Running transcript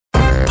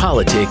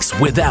Politics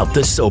without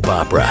the soap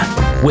opera,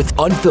 with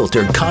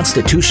unfiltered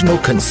constitutional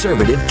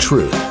conservative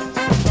truth.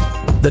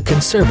 The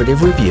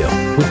Conservative Review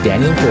with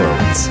Daniel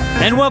Horowitz.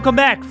 And welcome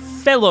back,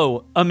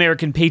 fellow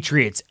American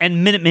patriots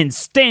and Minutemen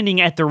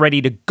standing at the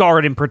ready to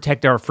guard and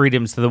protect our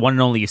freedoms, to the one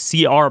and only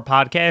CR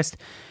podcast.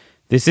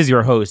 This is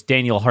your host,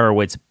 Daniel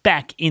Horowitz,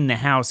 back in the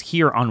house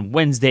here on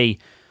Wednesday,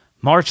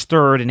 March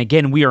 3rd. And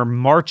again, we are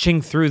marching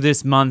through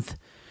this month,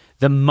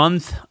 the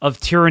month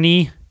of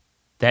tyranny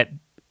that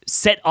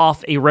set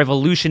off a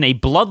revolution, a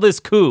bloodless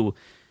coup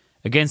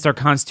against our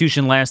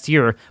Constitution last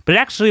year. But it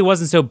actually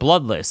wasn't so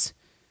bloodless,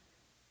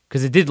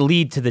 because it did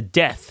lead to the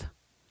death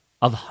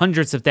of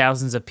hundreds of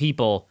thousands of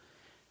people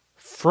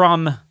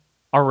from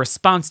our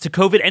response to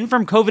COVID and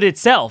from COVID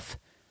itself.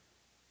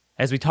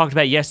 As we talked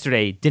about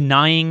yesterday,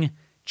 denying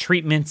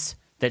treatments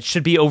that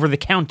should be over the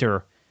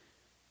counter,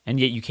 and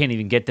yet you can't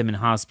even get them in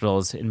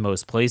hospitals in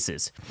most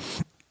places.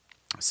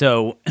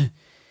 So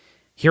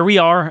here we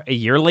are a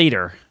year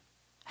later.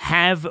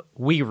 Have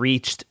we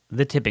reached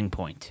the tipping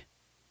point?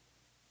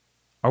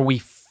 Are we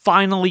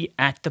finally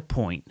at the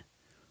point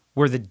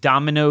where the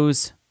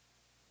dominoes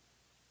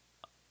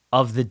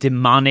of the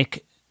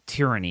demonic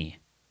tyranny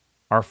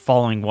are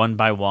falling one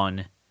by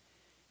one?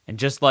 And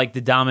just like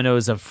the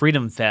dominoes of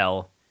freedom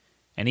fell,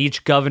 and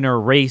each governor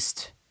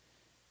raced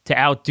to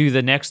outdo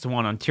the next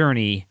one on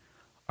tyranny,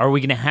 are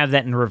we going to have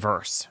that in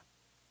reverse?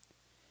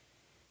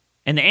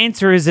 And the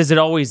answer is, as it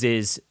always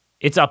is,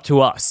 it's up to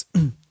us.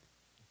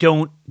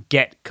 Don't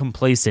get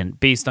complacent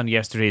based on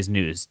yesterday's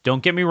news.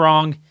 Don't get me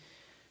wrong.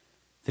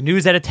 The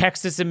news out of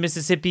Texas and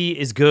Mississippi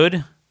is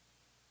good,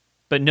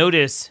 but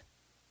notice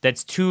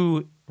that's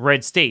two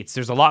red states.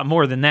 There's a lot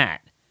more than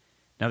that.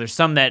 Now, there's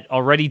some that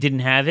already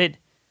didn't have it,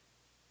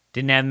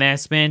 didn't have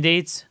mask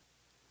mandates,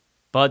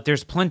 but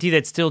there's plenty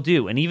that still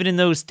do. And even in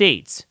those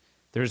states,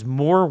 there's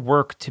more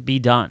work to be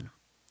done.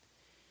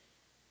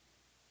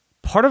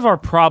 Part of our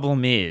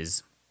problem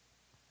is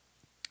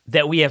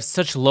that we have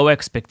such low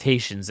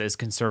expectations as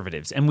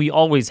conservatives, and we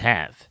always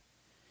have.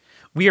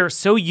 We are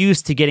so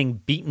used to getting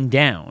beaten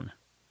down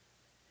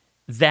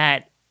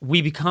that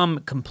we become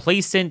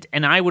complacent,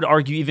 and I would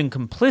argue even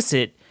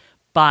complicit,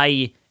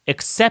 by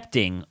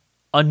accepting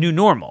a new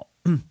normal.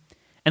 And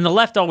the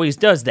left always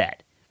does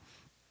that.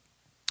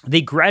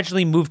 They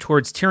gradually move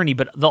towards tyranny,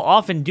 but they'll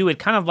often do it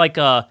kind of like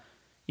a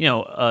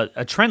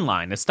trend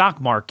line, a stock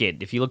market.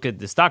 If you look at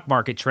the stock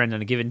market trend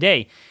on a given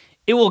day,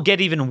 it will get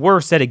even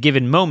worse at a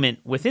given moment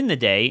within the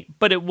day,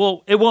 but it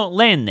won't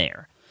land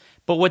there.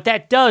 But what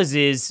that does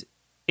is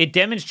it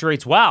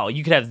demonstrates, wow,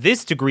 you could have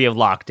this degree of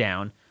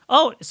lockdown.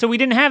 Oh, so we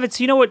didn't have it,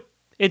 so you know what?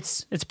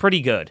 It's pretty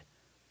good.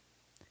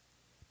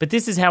 But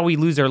this is how we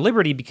lose our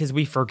liberty, because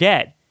we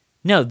forget,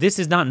 no, this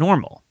is not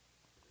normal.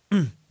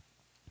 So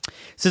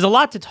there's a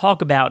lot to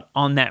talk about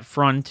on that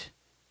front,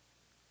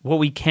 what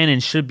we can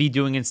and should be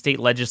doing in state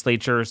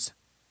legislatures.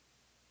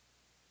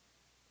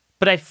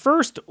 But I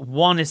first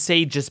want to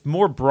say, just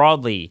more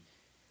broadly,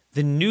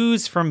 the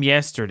news from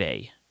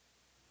yesterday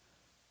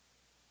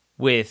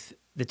with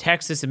the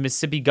Texas and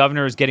Mississippi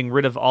governors getting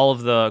rid of all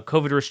of the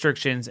COVID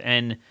restrictions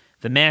and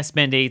the mask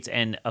mandates,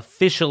 and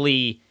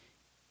officially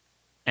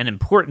and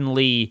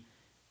importantly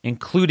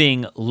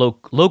including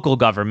local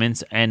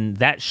governments, and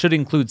that should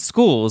include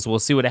schools, we'll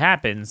see what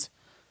happens,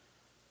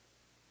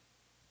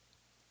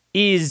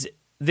 is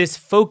this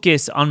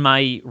focus on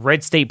my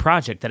red state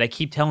project that I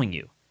keep telling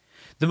you.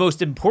 The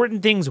most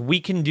important things we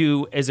can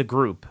do as a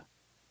group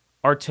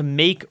are to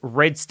make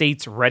red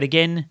states red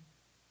again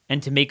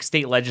and to make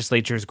state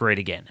legislatures great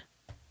again.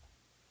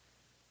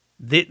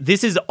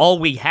 This is all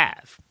we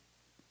have.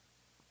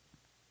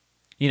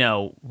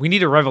 We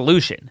need a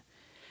revolution.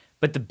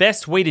 But the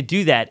best way to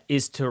do that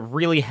is to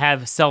really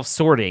have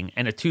self-sorting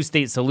and a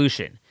two-state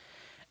solution.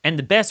 And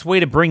the best way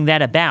to bring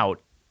that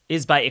about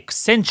is by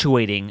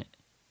accentuating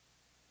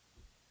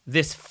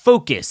this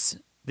focus,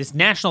 this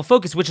national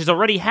focus, which is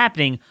already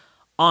happening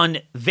on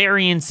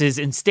variances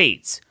in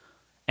states.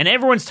 And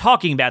everyone's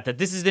talking about that.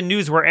 This is the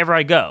news wherever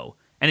I go.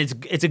 And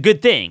it's a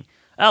good thing.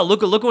 Oh,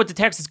 look at what the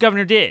Texas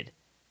governor did.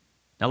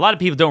 Now, a lot of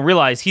people don't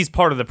realize he's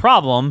part of the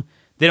problem.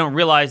 They don't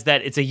realize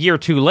that it's a year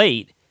too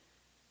late.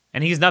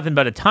 And he's nothing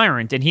but a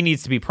tyrant, and he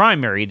needs to be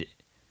primaried.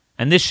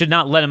 And this should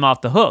not let him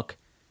off the hook.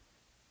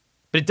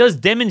 But it does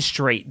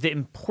demonstrate the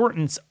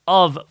importance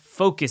of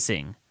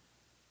focusing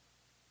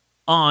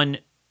on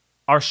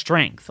our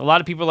strength. A lot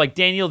of people are like,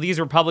 Daniel, these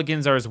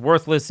Republicans are as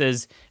worthless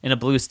as in a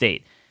blue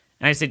state.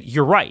 And I said,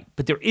 you're right,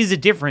 but there is a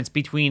difference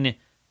between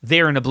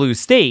there and a blue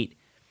state,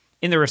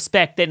 in the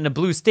respect that in a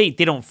blue state,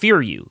 they don't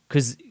fear you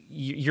because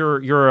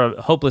you're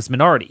a hopeless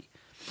minority.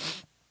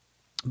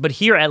 But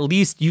here, at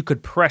least you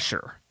could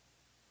pressure,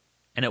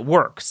 and it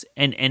works.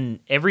 And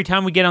every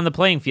time we get on the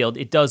playing field,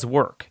 it does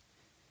work.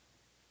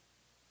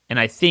 And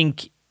I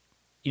think,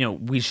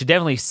 we should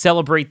definitely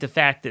celebrate the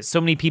fact that so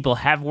many people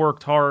have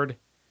worked hard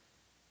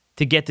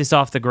to get this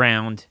off the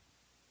ground.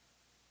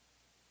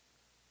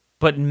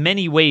 But in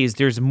many ways,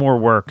 there's more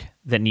work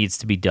that needs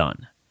to be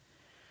done.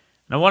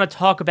 And I want to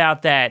talk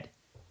about that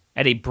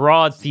at a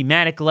broad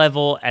thematic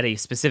level, at a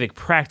specific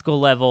practical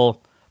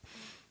level.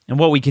 and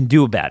what we can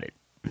do about it.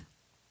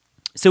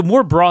 So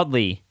more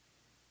broadly,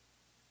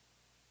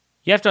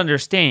 you have to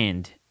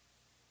understand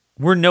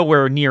we're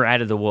nowhere near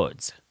out of the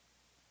woods.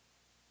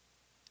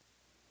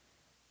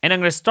 And I'm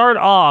going to start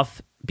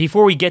off,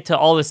 before we get to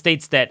all the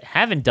states that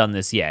haven't done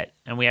this yet,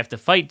 and we have to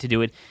fight to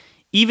do it,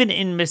 even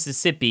in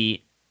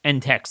Mississippi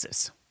and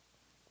Texas.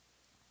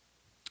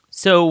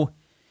 So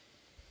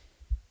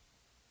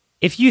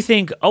if you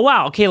think, oh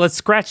wow, okay, let's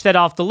scratch that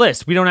off the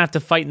list. We don't have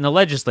to fight in the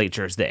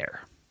legislatures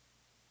there.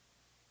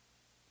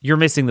 You're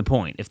missing the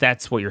point if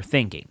that's what you're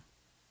thinking.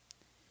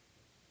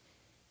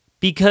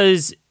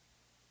 Because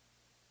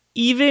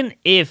even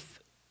if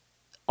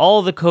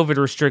all the COVID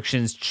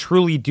restrictions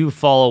truly do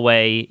fall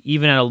away,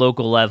 even at a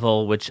local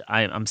level, which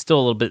I'm still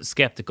a little bit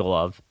skeptical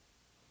of,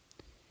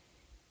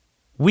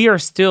 we are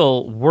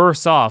still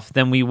worse off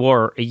than we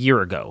were a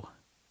year ago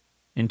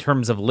in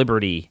terms of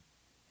liberty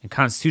and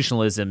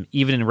constitutionalism,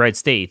 even in red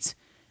states.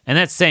 And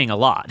that's saying a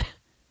lot.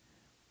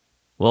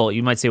 Well,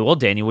 you might say, well,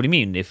 Danny, what do you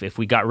mean? If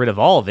we got rid of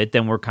all of it,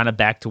 then we're kind of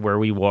back to where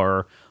we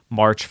were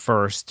March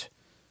 1st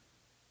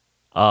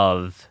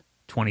of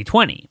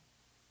 2020.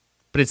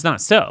 But it's not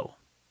so.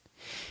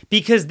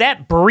 Because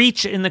that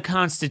breach in the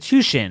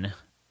Constitution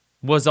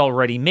was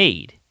already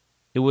made.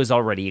 It was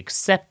already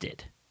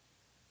accepted.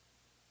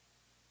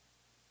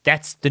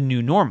 That's the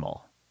new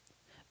normal.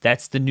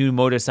 That's the new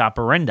modus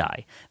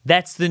operandi.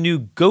 That's the new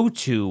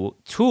go-to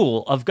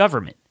tool of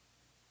government.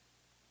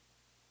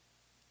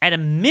 At a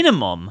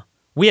minimum,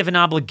 we have an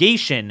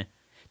obligation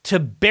to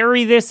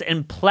bury this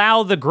and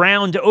plow the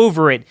ground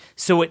over it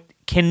so it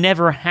can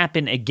never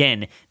happen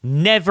again.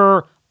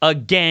 Never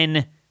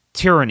again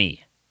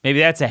tyranny. Maybe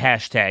that's a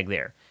hashtag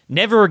there.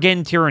 Never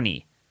again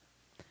tyranny.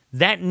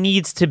 That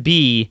needs to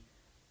be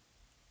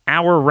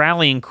our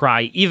rallying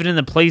cry, even in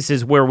the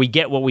places where we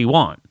get what we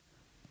want.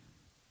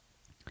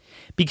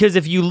 Because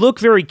if you look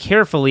very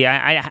carefully,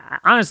 I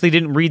honestly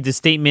didn't read the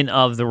statement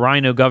of the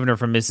rhino governor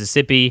from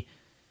Mississippi.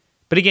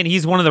 But again,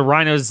 he's one of the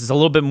rhinos that's a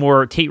little bit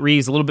more, Tate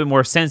Reeves, a little bit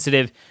more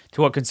sensitive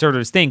to what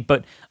conservatives think.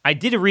 But I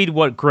did read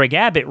what Greg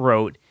Abbott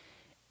wrote.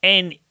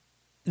 And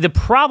the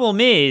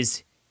problem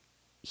is,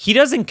 he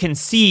doesn't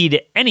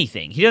concede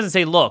anything. He doesn't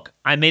say, look,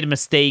 I made a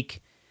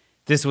mistake.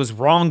 This was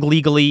wrong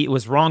legally. It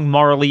was wrong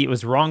morally. It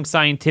was wrong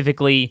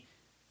scientifically.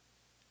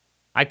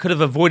 I could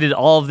have avoided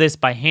all of this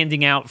by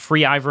handing out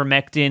free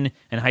ivermectin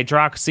and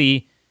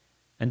hydroxy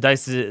and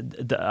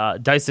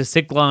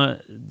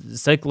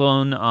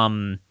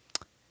disacyclone,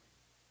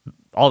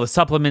 all the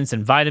supplements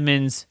and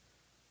vitamins.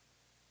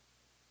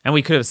 And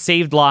we could have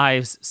saved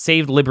lives,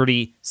 saved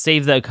liberty,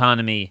 saved the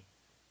economy.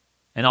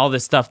 And all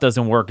this stuff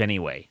doesn't work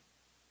anyway.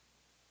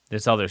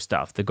 This other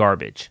stuff, the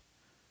garbage.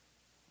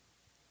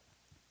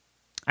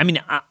 I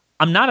mean,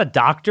 I'm not a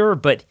doctor,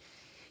 but,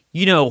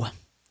 you know,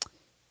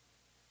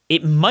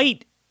 it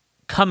might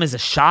come as a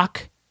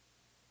shock,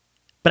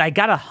 but I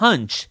got a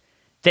hunch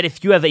that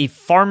if you have a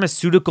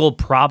pharmaceutical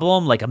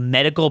problem, like a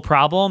medical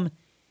problem,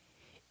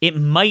 it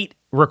might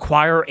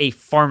require a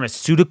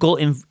pharmaceutical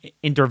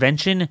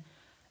intervention,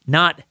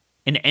 not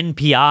an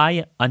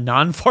NPI, a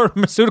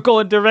non-pharmaceutical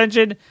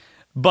intervention.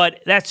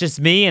 But that's just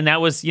me, and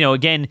that was,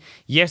 again,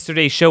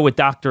 yesterday's show with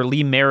Dr.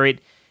 Lee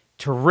Merritt.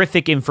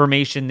 Terrific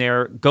information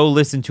there. Go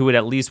listen to it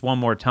at least one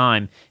more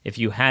time if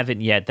you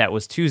haven't yet. That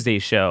was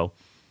Tuesday's show,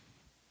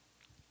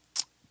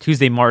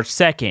 Tuesday, March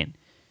 2nd.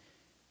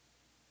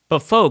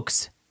 But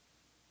folks,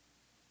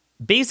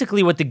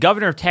 basically what the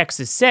governor of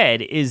Texas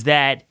said is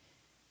that,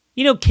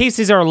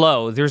 cases are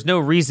low. There's no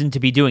reason to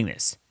be doing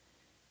this.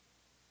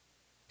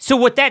 So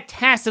what that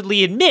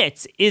tacitly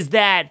admits is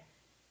that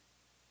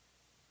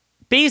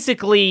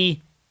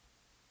basically,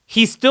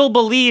 he still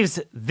believes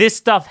this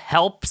stuff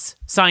helps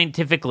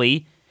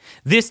scientifically.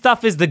 This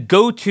stuff is the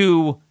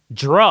go-to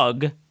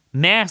drug.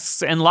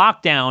 Masks and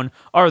lockdown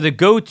are the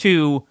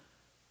go-to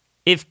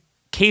if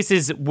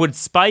cases would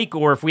spike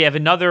or if we have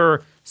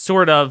another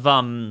sort of,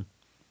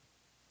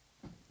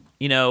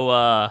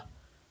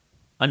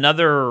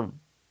 another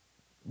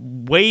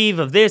wave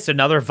of this,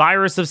 another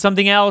virus of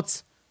something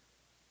else.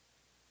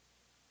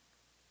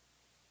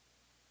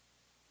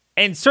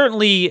 And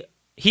certainly,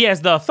 he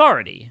has the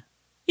authority.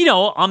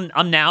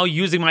 I'm now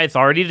using my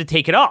authority to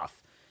take it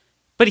off.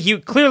 But he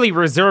clearly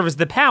reserves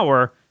the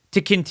power to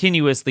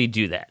continuously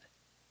do that.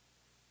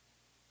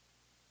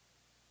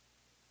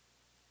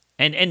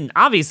 And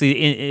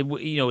obviously,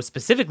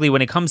 specifically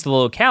when it comes to the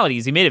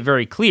localities, he made it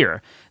very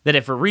clear that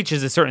if it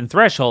reaches a certain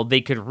threshold,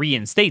 they could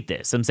reinstate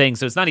this. I'm saying,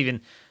 so it's not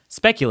even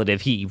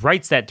speculative. He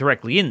writes that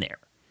directly in there.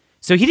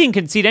 So he didn't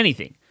concede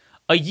anything.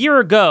 A year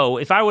ago,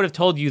 if I would have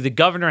told you the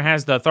governor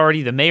has the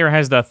authority, the mayor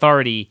has the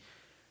authority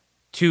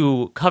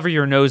to cover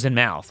your nose and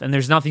mouth, and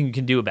there's nothing you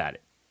can do about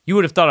it, you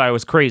would have thought I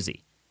was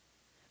crazy.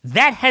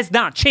 That has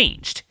not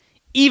changed.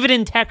 Even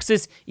in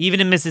Texas,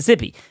 even in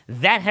Mississippi.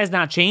 That has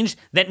not changed.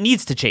 That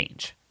needs to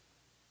change.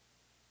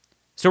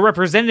 So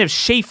Representative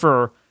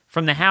Schaefer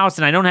from the House,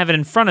 and I don't have it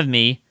in front of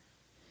me,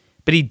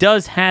 but he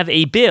does have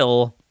a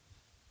bill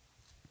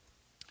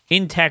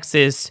in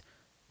Texas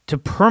to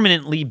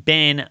permanently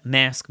ban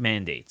mask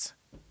mandates.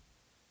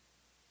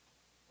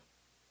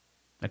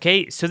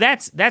 Okay, so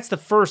that's the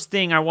first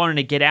thing I wanted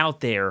to get out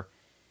there,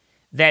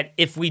 that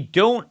if we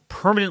don't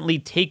permanently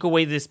take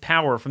away this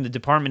power from the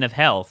Department of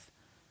Health,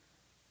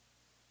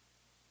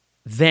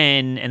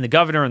 then, and the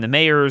governor and the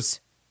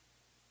mayors,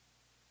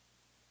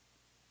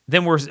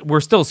 then we're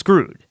still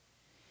screwed.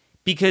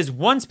 Because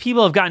once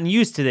people have gotten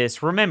used to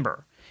this,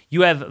 remember,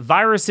 you have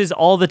viruses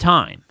all the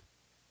time.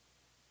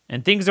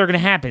 And things are going to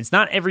happen. It's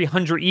not every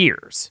 100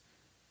 years.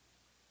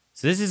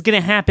 So this is going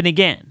to happen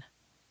again.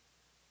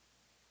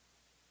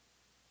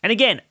 And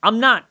again,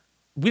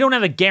 we don't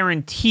have a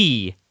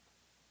guarantee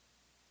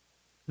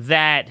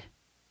that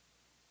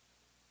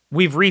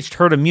we've reached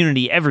herd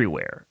immunity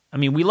everywhere. I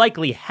mean, we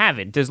likely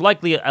haven't. There's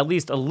likely at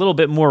least a little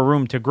bit more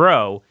room to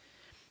grow.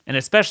 And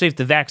especially if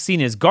the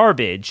vaccine is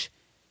garbage,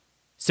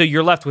 so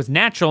you're left with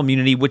natural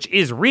immunity, which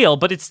is real,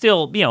 but it's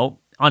still,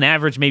 on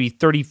average, maybe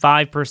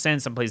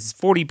 35%, some places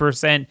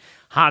 40%,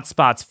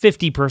 hotspots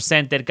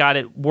 50% that got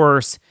it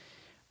worse.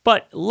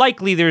 But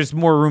likely there's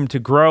more room to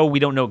grow. We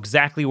don't know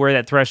exactly where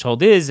that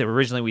threshold is.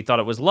 Originally we thought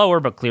it was lower,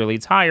 but clearly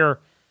it's higher.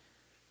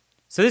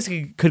 So this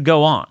could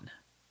go on.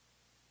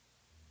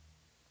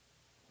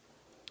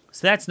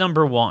 So that's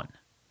number one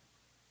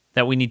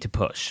that we need to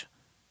push.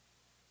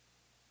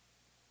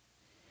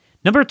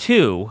 Number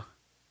two,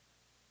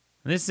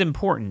 and this is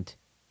important,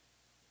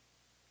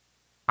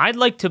 I'd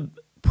like to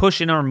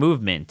push in our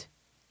movement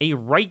a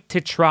right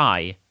to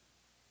try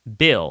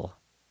bill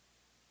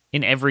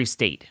in every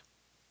state.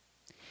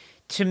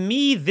 To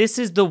me, this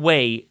is the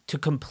way to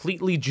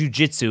completely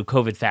jujitsu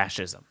COVID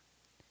fascism.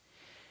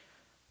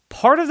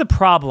 Part of the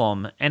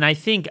problem, and I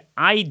think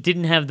I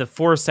didn't have the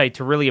foresight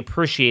to really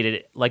appreciate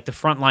it like the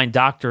frontline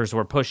doctors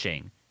were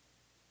pushing,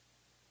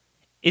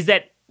 is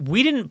that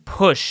we didn't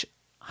push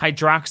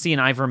hydroxy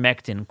and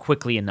ivermectin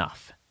quickly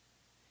enough.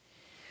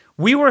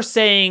 We were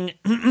saying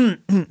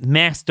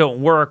masks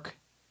don't work,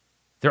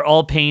 they're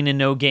all pain and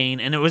no gain,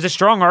 and it was a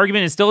strong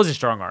argument, and still is a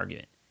strong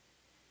argument.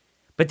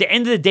 But at the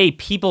end of the day,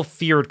 people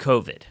feared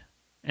COVID.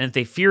 And if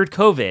they feared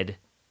COVID,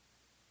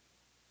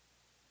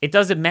 it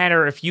doesn't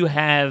matter if you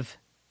have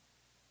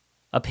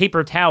a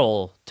paper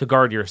towel to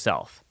guard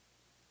yourself.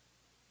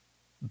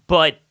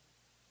 But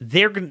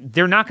they're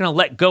not going to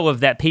let go of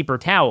that paper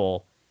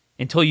towel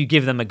until you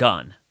give them a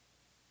gun.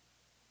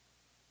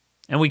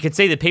 And we could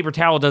say the paper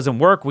towel doesn't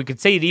work. We could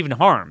say it even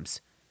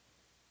harms.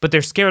 But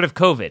they're scared of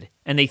COVID,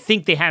 and they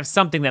think they have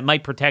something that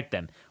might protect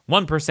them.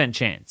 1%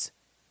 chance.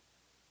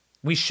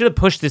 We should have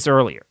pushed this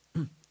earlier.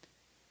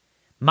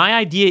 My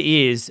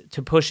idea is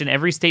to push in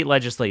every state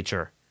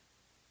legislature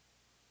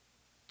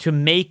to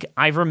make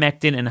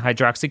ivermectin and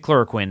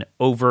hydroxychloroquine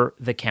over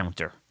the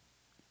counter.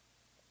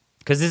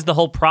 Because this is the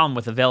whole problem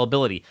with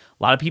availability.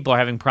 A lot of people are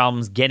having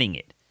problems getting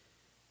it.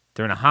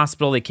 They're in a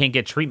hospital, they can't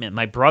get treatment.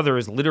 My brother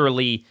is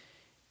literally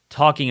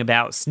talking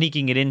about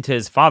sneaking it into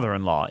his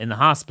father-in-law in the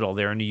hospital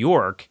there in New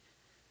York,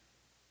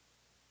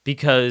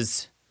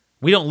 because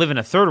we don't live in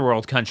a third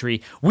world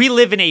country. We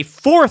live in a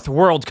fourth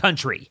world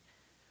country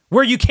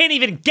where you can't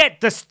even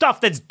get the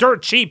stuff that's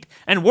dirt cheap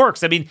and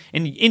works. I mean,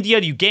 in India,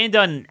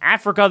 Uganda, and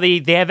Africa,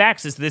 they have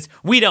access to this.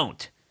 We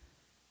don't,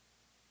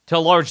 to a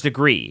large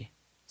degree.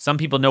 Some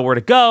people know where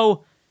to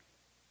go.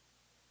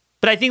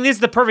 But I think this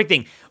is the perfect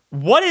thing.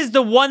 What is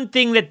the one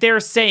thing that they're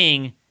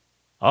saying?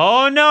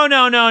 Oh,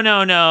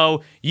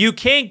 no. You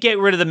can't get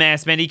rid of the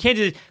mask mandate. You can't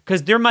do it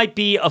because there might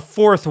be a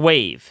fourth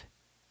wave.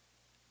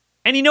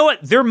 And you know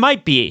what? There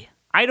might be.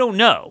 I don't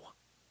know.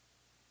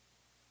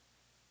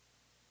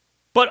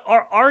 But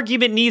our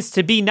argument needs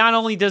to be, not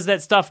only does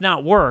that stuff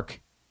not work,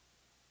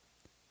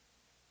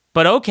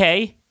 but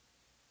okay,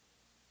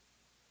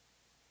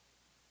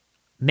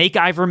 make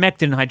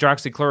ivermectin and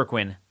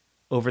hydroxychloroquine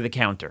over the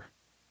counter.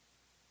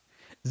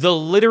 The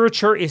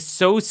literature is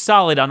so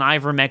solid on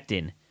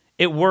ivermectin.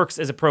 It works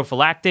as a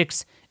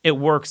prophylactics. It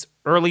works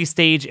early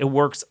stage. It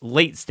works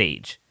late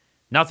stage.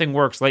 Nothing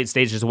works late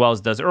stage as well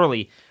as it does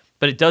early,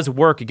 but it does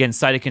work against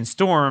cytokine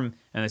storm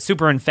and the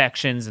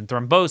superinfections and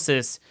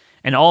thrombosis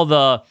and all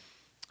the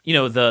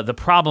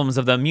problems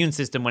of the immune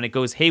system when it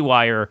goes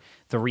haywire,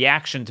 the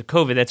reaction to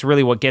COVID. That's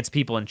really what gets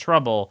people in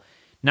trouble.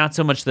 Not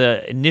so much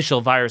the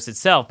initial virus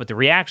itself, but the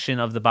reaction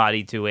of the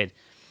body to it.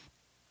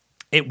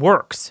 It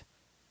works.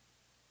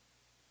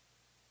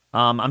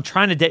 I'm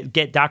trying to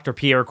get Dr.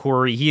 Pierre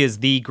Corey. He is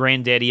the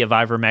granddaddy of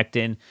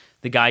ivermectin,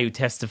 the guy who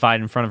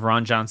testified in front of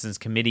Ron Johnson's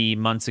committee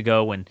months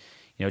ago when,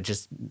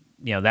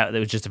 that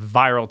was just a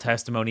viral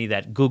testimony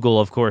that Google,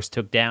 of course,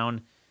 took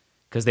down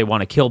because they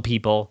want to kill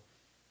people.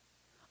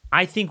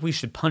 I think we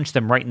should punch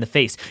them right in the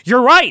face.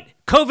 You're right.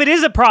 COVID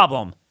is a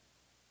problem.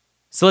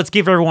 So let's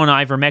give everyone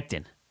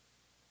ivermectin.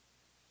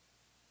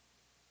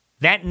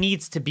 That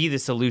needs to be the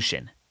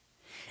solution.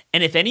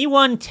 And if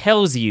anyone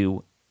tells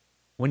you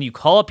when you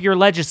call up your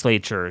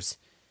legislators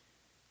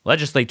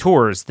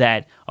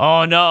that,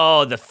 oh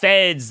no, the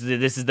feds,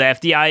 this is the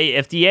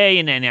FDA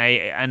and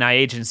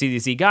NIH and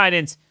CDC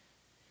guidance.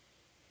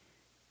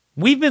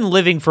 We've been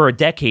living for a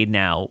decade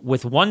now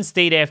with one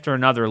state after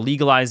another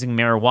legalizing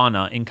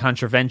marijuana in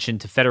contravention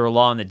to federal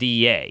law and the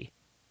DEA,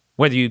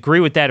 whether you agree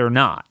with that or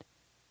not.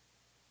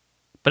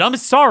 But I'm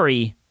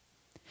sorry,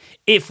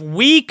 If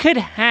we could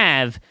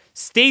have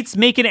states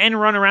make an end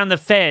run around the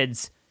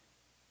feds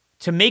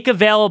to make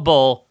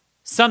available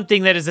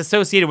something that is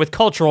associated with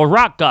cultural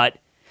rock gut,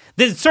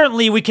 then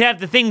certainly we can have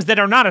the things that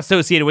are not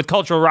associated with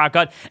cultural rock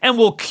gut and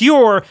will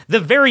cure the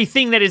very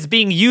thing that is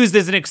being used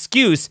as an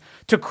excuse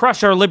to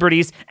crush our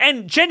liberties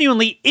and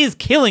genuinely is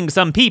killing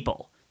some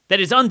people. That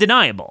is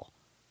undeniable.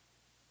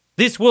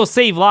 This will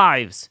save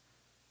lives,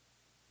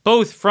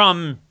 both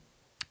from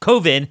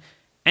COVID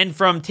and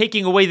from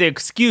taking away the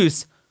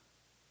excuse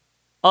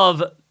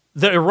of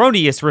the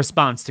erroneous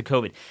response to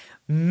COVID.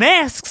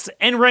 Masks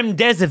and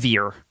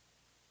remdesivir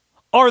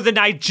are the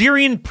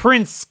Nigerian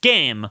prince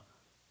scam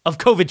of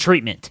COVID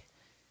treatment.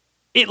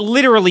 It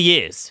literally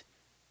is.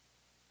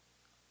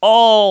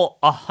 All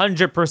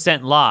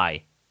 100%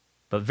 lie,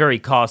 but very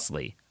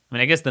costly. I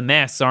mean, I guess the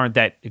masks aren't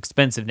that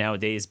expensive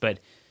nowadays, but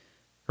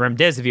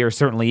remdesivir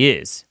certainly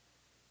is.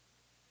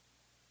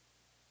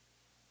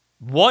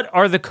 What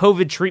are the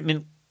COVID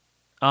treatment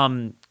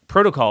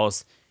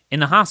protocols in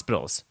the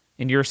hospitals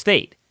in your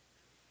state?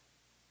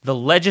 The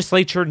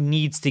legislature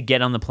needs to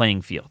get on the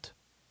playing field.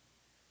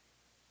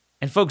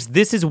 And folks,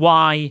 this is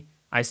why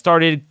I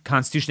started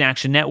Constitution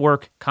Action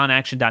Network,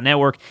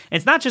 conaction.network. And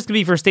it's not just going to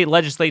be for state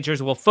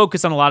legislatures. We'll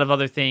focus on a lot of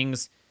other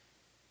things.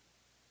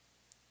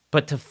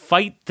 But to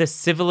fight the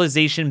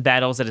civilization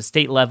battles at a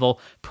state level,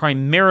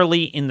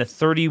 primarily in the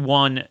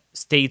 31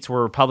 states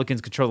where Republicans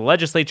control the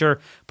legislature,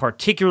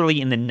 particularly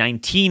in the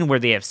 19 where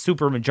they have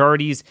super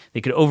majorities,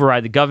 they could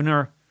override the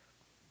governor.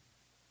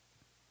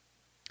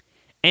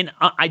 And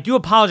I do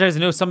apologize. I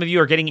know some of you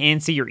are getting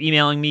antsy. You're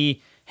emailing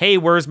me, hey,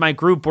 where's my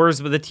group? Where's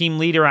the team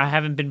leader? I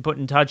haven't been put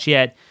in touch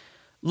yet.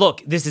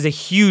 Look, this is a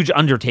huge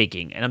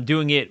undertaking, and I'm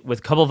doing it with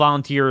a couple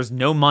volunteers,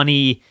 no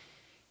money.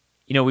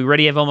 You know, we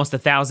already have almost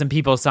 1,000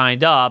 people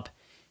signed up,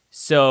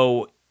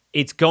 so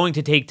it's going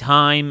to take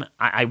time.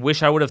 I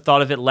wish I would have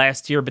thought of it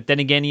last year, but then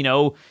again, you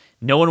know,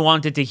 no one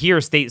wanted to hear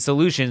state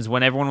solutions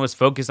when everyone was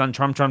focused on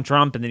Trump,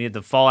 and then you had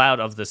the fallout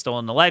of the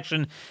stolen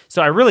election.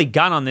 So I really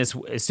got on this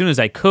as soon as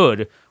I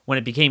could when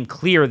it became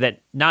clear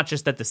that not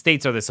just that the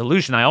states are the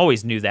solution, I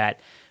always knew that,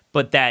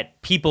 but that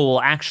people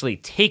will actually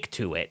take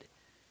to it.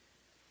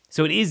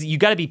 So it is, you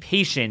got to be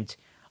patient.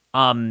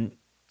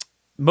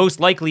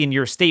 Most likely in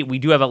your state, we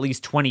do have at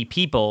least 20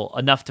 people,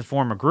 enough to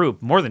form a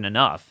group, more than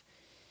enough.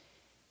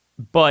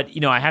 But,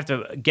 you know, I have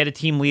to get a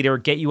team leader,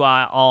 get you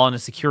all on a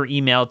secure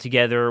email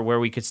together where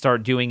we could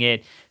start doing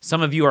it.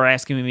 Some of you are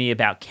asking me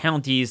about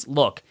counties.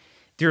 Look,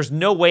 there's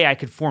no way I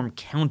could form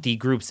county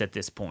groups at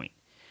this point.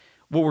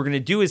 What we're going to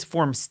do is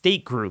form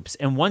state groups.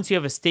 And once you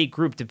have a state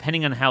group,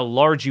 depending on how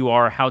large you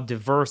are, how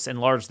diverse and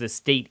large the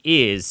state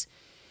is,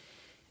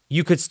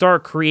 you could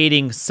start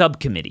creating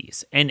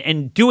subcommittees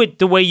and do it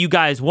the way you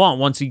guys want.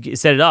 Once you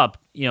set it up,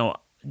 you know,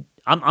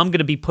 I'm going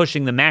to be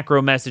pushing the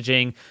macro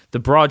messaging, the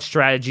broad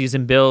strategies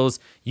and bills.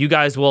 You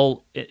guys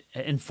will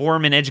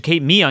inform and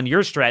educate me on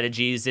your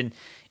strategies, and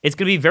it's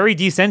going to be very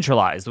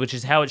decentralized, which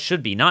is how it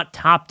should be, not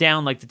top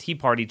down like the Tea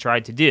Party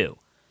tried to do.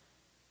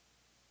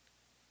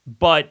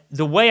 But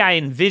the way I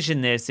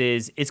envision this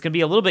is it's going to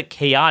be a little bit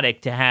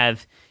chaotic to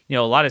have, you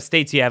know, a lot of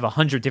states, you have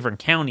 100 different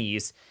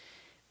counties.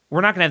 We're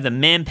not going to have the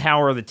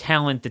manpower, the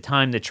talent, the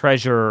time, the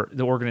treasure,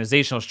 the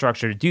organizational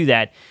structure to do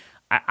that.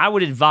 I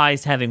would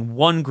advise having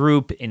one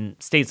group in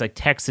states like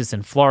Texas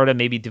and Florida,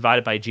 maybe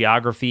divided by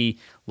geography.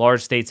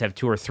 Large states have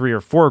 2 or 3 or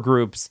 4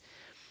 groups.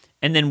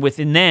 And then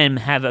within them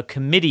have a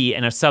committee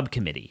and a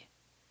subcommittee,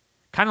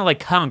 kind of like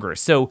Congress.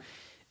 So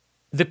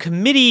the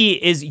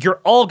committee is,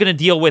 you're all going to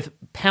deal with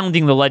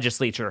pounding the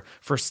legislature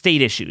for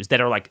state issues that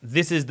are like,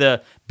 this is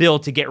the bill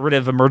to get rid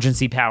of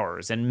emergency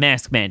powers and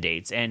mask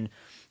mandates and,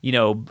 you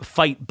know,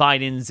 fight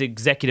Biden's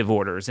executive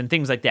orders and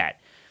things like that.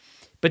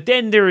 But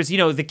then there's, you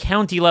know, the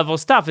county level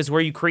stuff is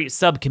where you create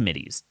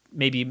subcommittees.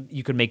 Maybe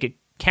you could make it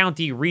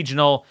county,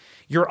 regional.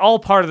 You're all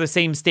part of the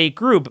same state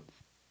group,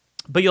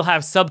 but you'll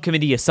have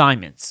subcommittee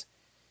assignments.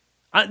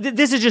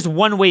 This is just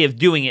one way of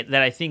doing it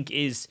that I think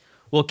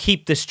will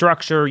keep the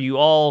structure. You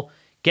all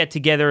get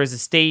together as a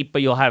state,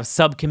 but you'll have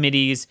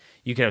subcommittees.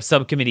 You can have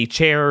subcommittee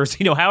chairs,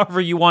 you know, however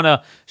you want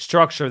to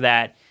structure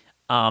that.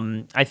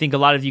 I think a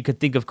lot of you could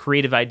think of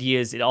creative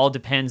ideas. It all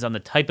depends on the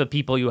type of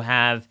people you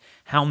have,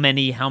 how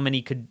many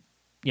could,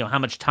 you know, how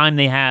much time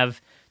they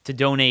have to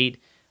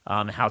donate,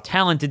 how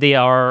talented they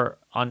are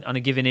on a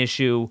given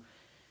issue.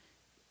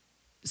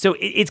 So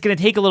it's going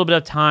to take a little bit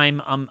of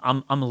time.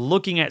 I'm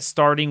looking at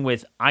starting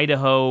with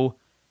Idaho,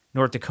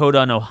 North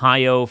Dakota, and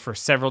Ohio for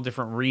several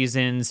different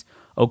reasons.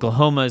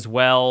 Oklahoma as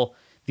well.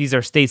 These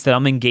are states that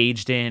I'm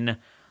engaged in.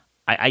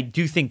 I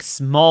do think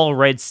small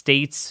red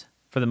states,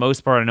 for the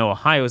most part, I know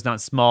Ohio is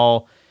not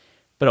small,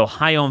 but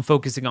Ohio I'm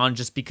focusing on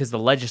just because the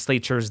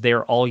legislature is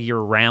there all year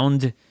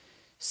round.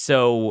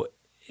 So,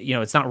 you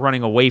know, it's not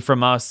running away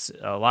from us.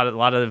 A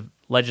lot of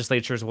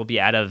legislatures will be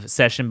out of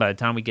session by the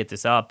time we get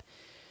this up.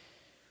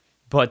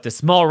 But the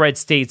small red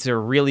states are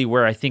really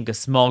where I think a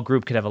small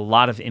group could have a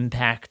lot of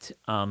impact,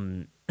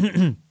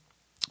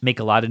 make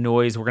a lot of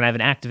noise. We're going to have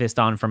an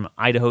activist on from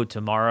Idaho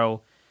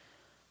tomorrow.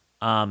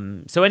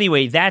 So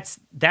anyway, that's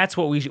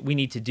what we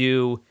need to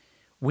do.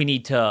 We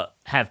need to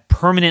have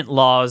permanent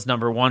laws,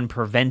 number one,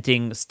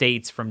 preventing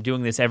states from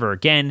doing this ever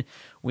again.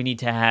 We need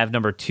to have,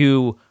 number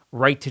two,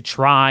 right to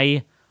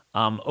try,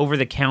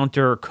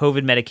 over-the-counter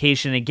COVID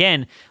medication.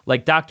 Again,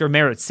 like Dr.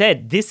 Merritt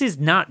said, this is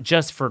not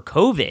just for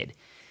COVID.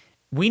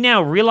 We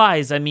now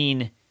realize,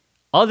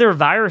 other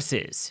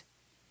viruses.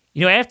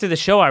 After the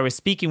show, I was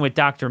speaking with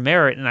Dr.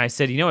 Merritt, and I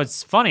said,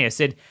 it's funny. I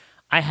said,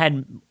 I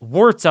had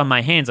warts on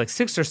my hands, like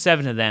 6 or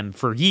 7 of them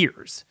for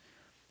years.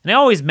 And I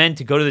always meant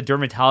to go to the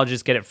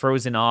dermatologist, get it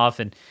frozen off,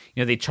 and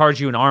they charge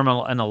you an arm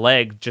and a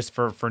leg just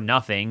for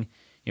nothing,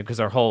 because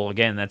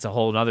that's a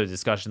whole other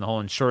discussion, the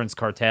whole insurance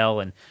cartel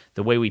and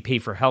the way we pay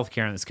for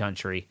healthcare in this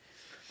country.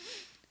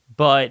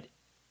 But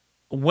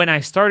when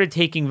I started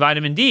taking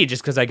vitamin D,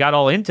 just because I got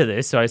all into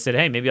this, so I said,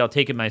 hey, maybe I'll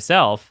take it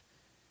myself,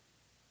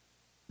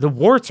 the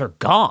warts are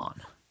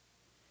gone.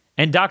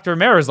 And Dr.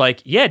 Merritt's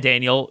like, yeah,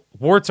 Daniel,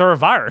 warts are a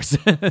virus.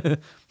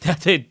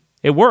 That's it.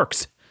 It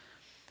works.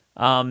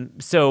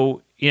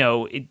 So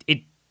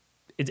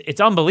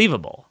it's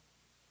unbelievable.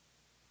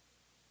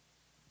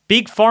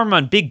 Big pharma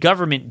and big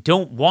government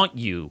don't want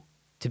you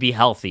to be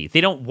healthy.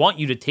 They don't want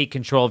you to take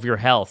control of your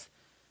health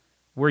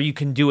where you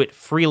can do it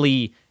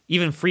freely,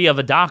 even free of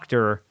a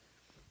doctor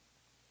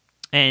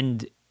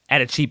and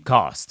at a cheap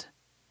cost.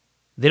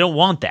 They don't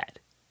want that.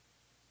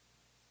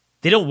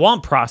 They don't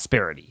want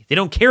prosperity. They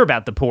don't care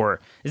about the poor.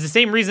 It's the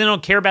same reason they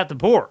don't care about the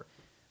poor.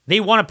 They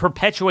want to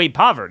perpetuate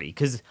poverty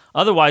because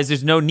otherwise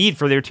there's no need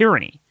for their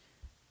tyranny.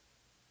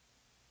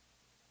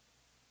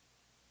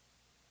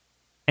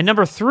 And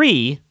number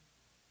 3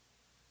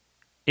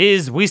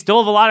 is we still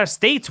have a lot of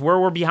states where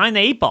we're behind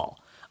the 8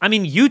 ball.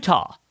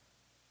 Utah,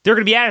 they're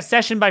going to be out of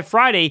session by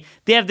Friday.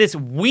 They have this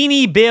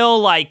weenie bill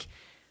like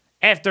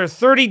after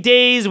 30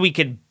 days we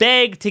could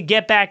beg to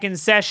get back in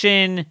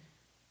session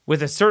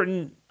with a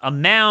certain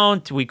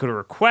amount. We could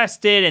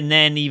request it, and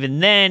then even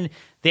then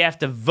they have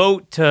to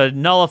vote to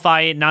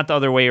nullify it, not the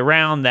other way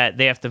around, that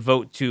they have to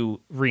vote to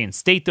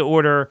reinstate the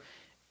order.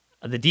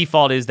 The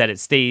default is that it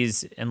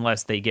stays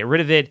unless they get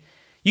rid of it.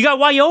 You got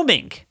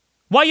Wyoming.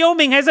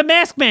 Wyoming has a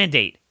mask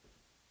mandate.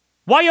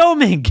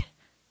 Wyoming.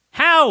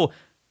 How?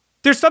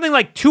 There's something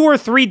like 2 or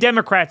 3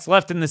 Democrats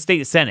left in the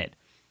state Senate.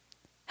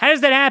 How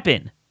does that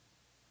happen?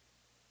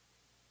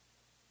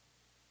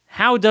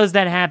 How does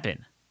that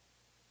happen?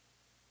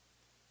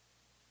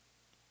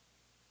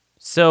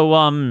 So,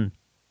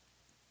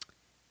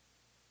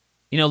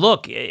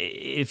 look,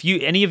 if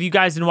any of you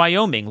guys in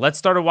Wyoming, let's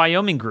start a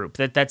Wyoming group.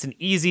 That's an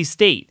easy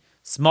state.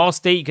 Small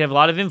state, you can have a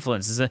lot of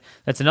influence.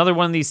 That's another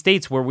one of these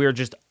states where we're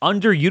just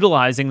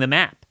underutilizing the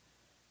map.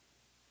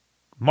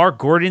 Mark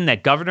Gordon,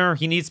 that governor,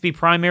 he needs to be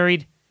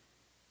primaried.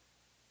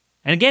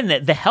 And again,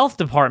 the health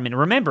department,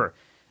 remember,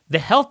 the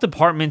health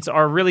departments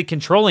are really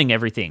controlling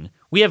everything.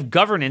 We have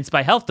governance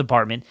by health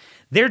department.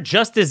 They're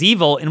just as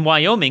evil in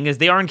Wyoming as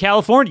they are in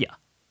California.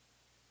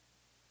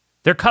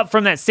 They're cut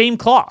from that same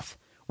cloth,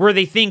 where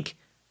they think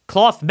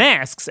cloth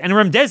masks and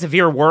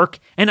remdesivir work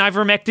and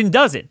ivermectin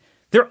doesn't.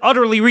 They're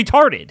utterly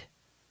retarded.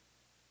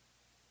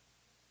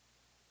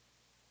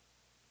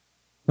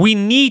 We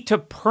need to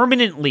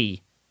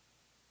permanently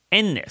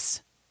end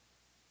this.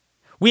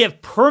 We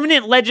have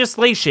permanent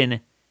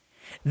legislation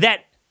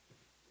that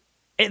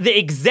the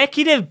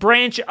executive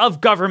branch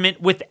of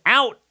government,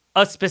 without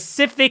a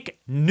specific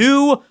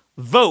new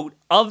vote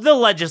of the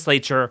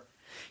legislature,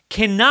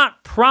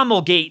 cannot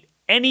promulgate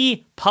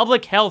any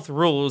public health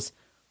rules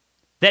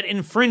that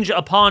infringe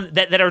upon,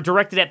 that are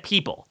directed at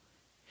people.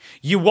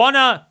 You want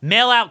to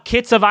mail out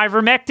kits of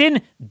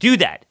ivermectin? Do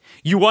that.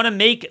 You want to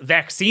make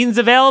vaccines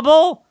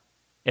available?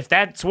 If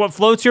that's what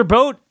floats your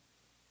boat,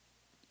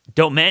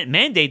 don't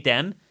mandate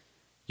them.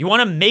 You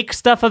want to make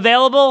stuff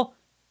available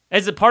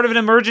as a part of an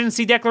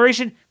emergency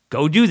declaration?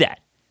 Go do that.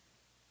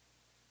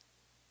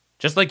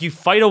 Just like you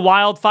fight a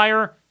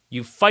wildfire,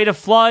 you fight a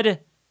flood,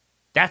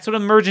 that's what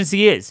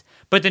emergency is.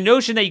 But the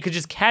notion that you could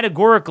just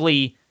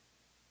categorically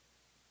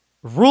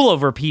rule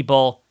over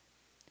people,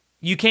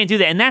 you can't do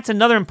that. And that's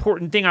another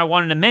important thing I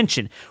wanted to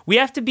mention. We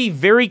have to be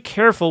very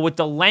careful with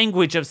the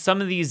language of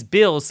some of these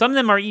bills. Some of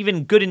them are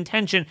even good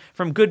intention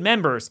from good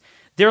members.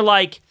 They're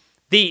like,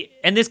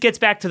 and this gets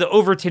back to the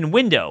Overton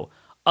window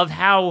of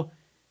how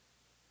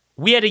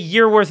we had a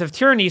year worth of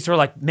tyranny, so we're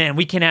like, man,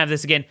 we can't have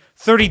this again.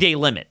 30-day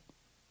limit.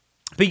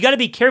 But you got to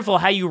be careful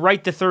how you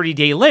write the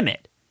 30-day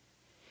limit.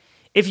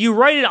 If you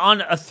write it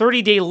on a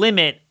 30-day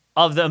limit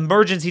of the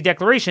emergency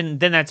declaration,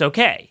 then that's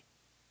okay.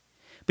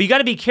 But you got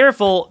to be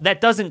careful that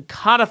doesn't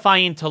codify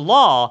into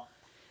law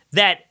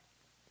that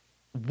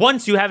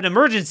once you have an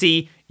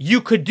emergency,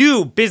 you could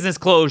do business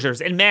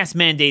closures and mass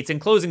mandates and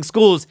closing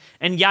schools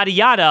and yada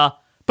yada,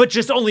 but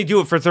just only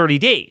do it for 30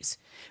 days.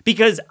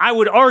 Because I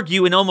would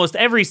argue in almost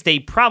every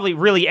state, probably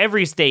really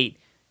every state,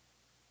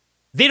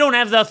 they don't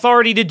have the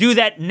authority to do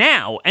that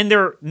now, and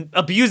they're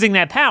abusing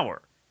that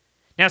power.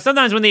 Now,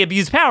 sometimes when they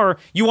abuse power,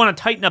 you want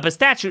to tighten up a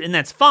statute, and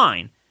that's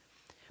fine.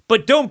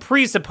 But don't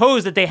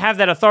presuppose that they have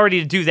that authority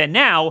to do that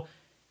now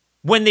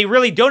when they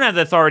really don't have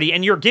the authority,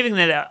 and you're giving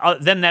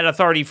them that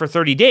authority for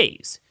 30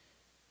 days.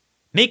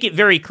 Make it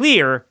very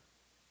clear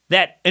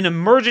that an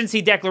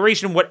emergency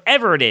declaration,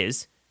 whatever it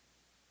is,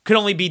 could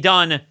only be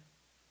done,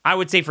 I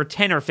would say, for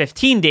 10 or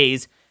 15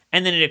 days,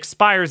 and then it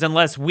expires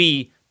unless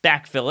we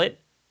backfill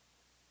it.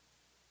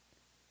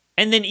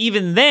 And then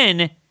even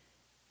then,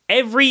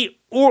 every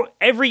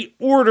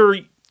order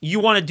you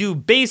want to do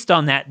based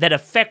on that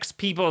affects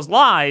people's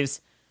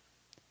lives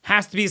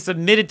has to be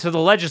submitted to the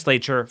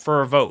legislature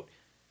for a vote.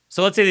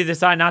 So let's say they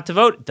decide not to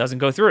vote, it doesn't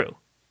go through.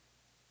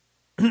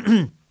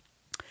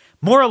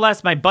 More or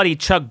less, my buddy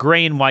Chuck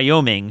Gray in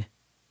Wyoming,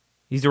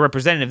 he's a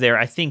representative there.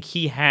 I think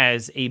he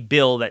has a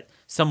bill that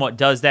somewhat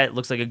does that. It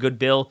looks like a good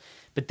bill.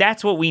 But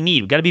that's what we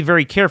need. We've got to be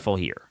very careful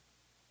here.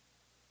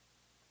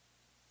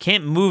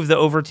 Can't move the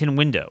Overton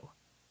window.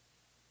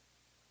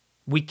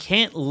 We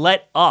can't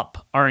let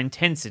up our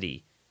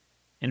intensity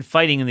in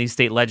fighting in these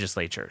state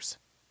legislatures.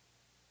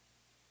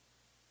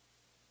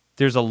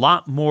 There's a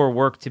lot more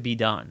work to be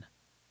done.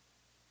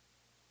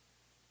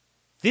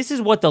 This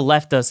is what the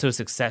left does so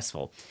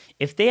successful.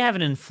 If they have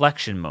an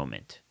inflection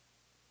moment,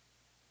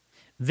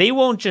 they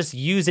won't just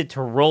use it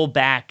to roll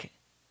back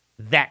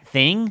that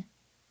thing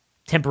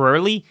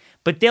temporarily,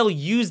 but they'll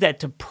use that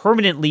to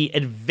permanently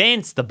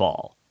advance the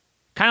ball.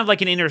 Kind of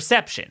like an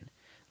interception.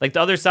 Like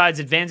the other side's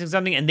advancing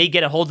something and they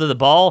get a hold of the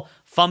ball,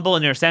 fumble,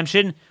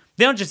 interception.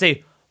 They don't just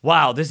say,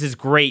 wow, this is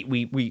great.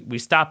 We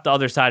stopped the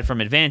other side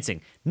from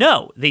advancing.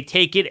 No, they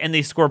take it and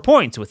they score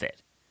points with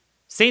it.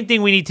 Same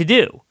thing we need to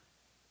do.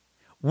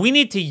 We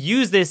need to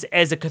use this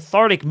as a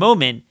cathartic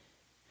moment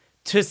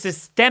to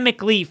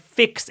systemically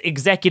fix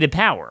executive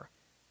power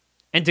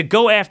and to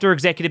go after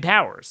executive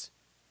powers.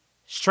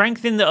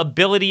 Strengthen the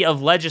ability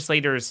of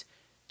legislators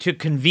to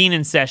convene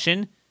in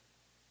session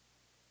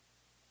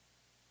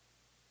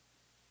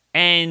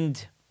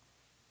and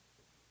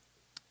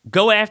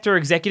go after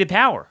executive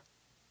power.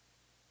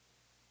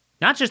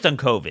 Not just on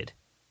COVID.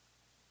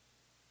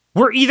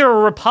 We're either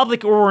a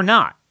republic or we're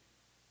not.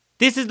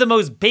 This is the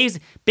most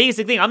basic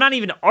thing. I'm not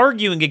even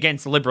arguing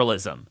against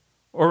liberalism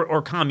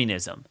or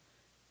communism.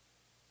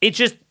 It's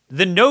just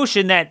the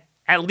notion that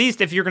at least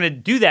if you're going to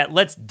do that,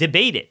 let's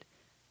debate it.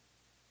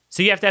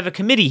 So you have to have a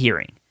committee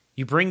hearing.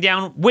 You bring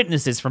down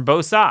witnesses from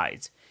both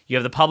sides. You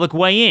have the public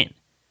weigh in.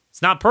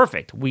 It's not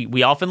perfect.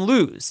 We often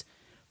lose.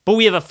 But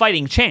we have a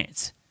fighting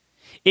chance.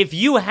 If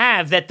you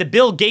have that the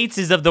Bill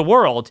Gateses of the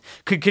world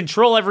could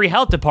control every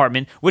health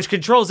department, which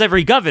controls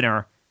every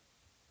governor,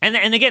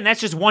 and again,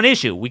 that's just one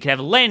issue. We could have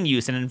land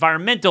use and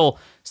environmental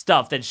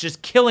stuff that's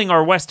just killing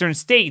our western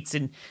states,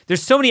 and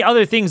there's so many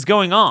other things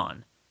going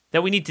on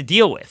that we need to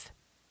deal with.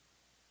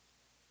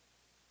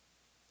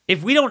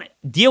 If we don't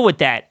deal with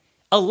that,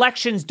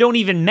 elections don't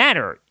even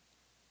matter,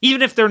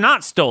 even if they're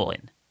not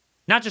stolen.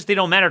 Not just they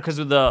don't matter because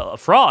of the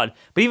fraud,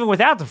 but even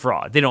without the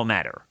fraud, they don't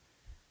matter.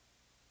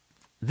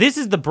 This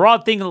is the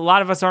broad thing that a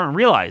lot of us aren't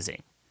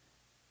realizing.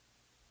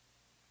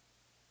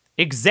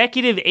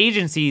 Executive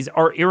agencies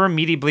are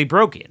irremediably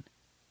broken.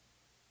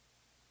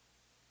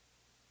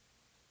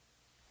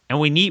 And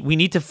we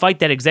need to fight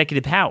that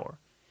executive power.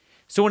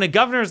 So when a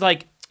governor's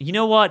like, you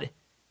know what?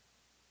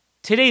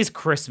 Today's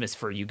Christmas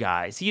for you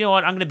guys. You know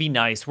what? I'm going to be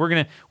nice. We're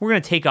going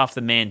to take off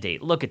the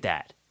mandate. Look at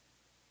that.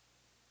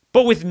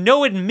 But with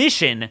no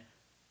admission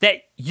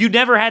that you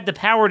never had the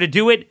power to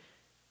do it,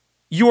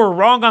 you were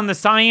wrong on the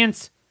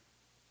science,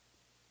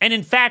 and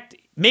in fact,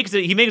 he makes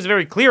it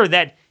very clear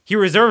that he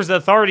reserves the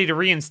authority to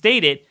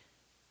reinstate it,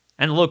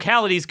 and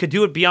localities could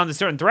do it beyond a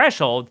certain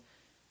threshold,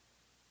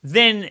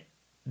 then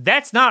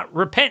that's not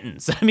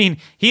repentance. I mean,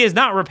 he is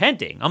not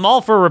repenting. I'm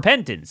all for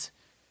repentance.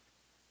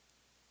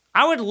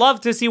 I would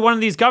love to see one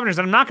of these governors,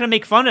 and I'm not going to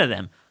make fun of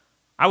them.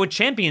 I would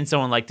champion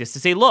someone like this to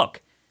say,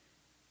 look,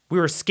 we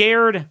were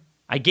scared.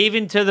 I gave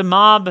in to the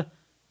mob.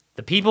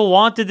 The people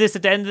wanted this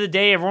at the end of the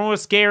day. Everyone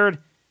was scared.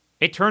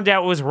 It turned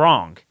out it was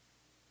wrong.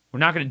 We're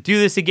not going to do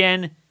this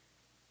again.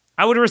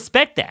 I would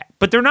respect that,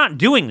 but they're not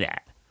doing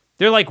that.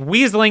 They're like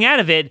weaseling out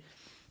of it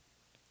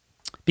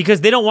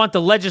because they don't want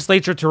the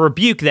legislature to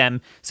rebuke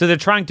them, so they're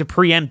trying to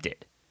preempt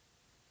it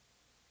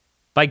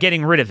by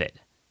getting rid of it.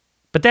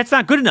 But that's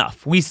not good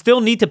enough. We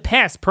still need to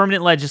pass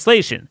permanent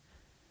legislation.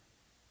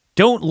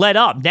 Don't let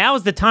up. Now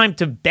is the time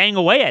to bang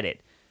away at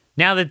it,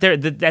 now that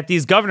that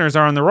these governors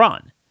are on the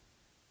run.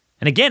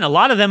 And again, a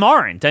lot of them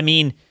aren't. I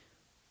mean,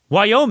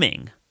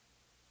 Wyoming,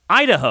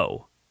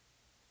 Idaho,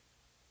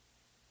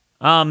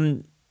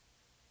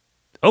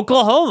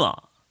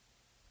 Oklahoma.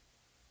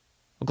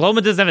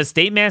 Oklahoma doesn't have a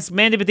state mask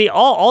mandate, but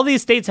all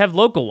these states have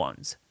local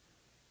ones.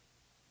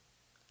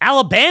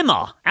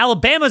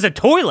 Alabama's a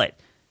toilet.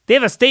 They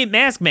have a state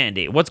mask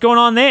mandate. What's going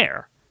on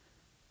there?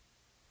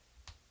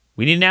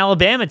 We need an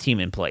Alabama team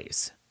in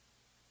place.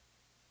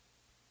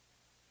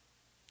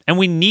 And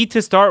we need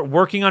to start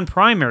working on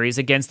primaries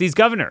against these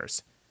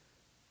governors.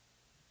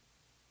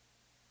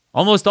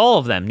 Almost all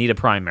of them need a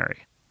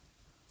primary.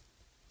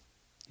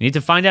 You need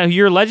to find out who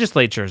your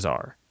legislatures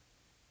are.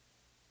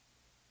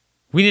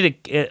 We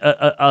need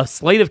a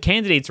slate of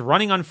candidates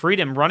running on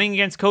freedom, running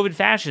against COVID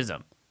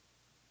fascism.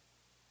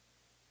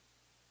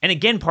 And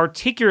again,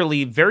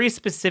 particularly very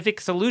specific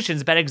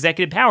solutions about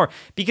executive power,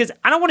 because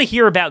I don't want to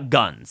hear about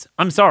guns.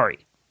 I'm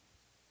sorry.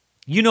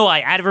 You know I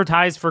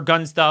advertise for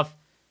gun stuff.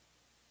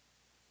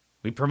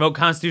 We promote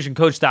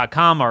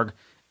constitutioncoach.com, our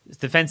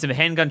defensive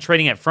handgun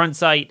trading at Front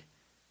Sight.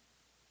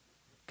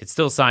 Could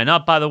still sign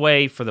up, by the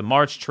way, for the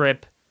March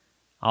trip.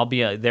 I'll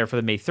be there for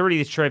the May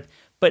 30th trip.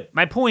 But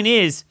my point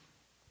is,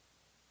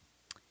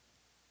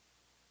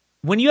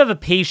 when you have a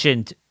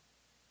patient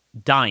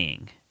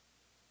dying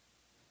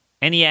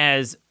and he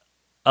has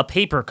a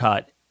paper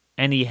cut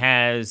and he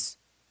has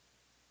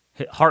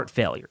heart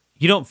failure,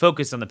 you don't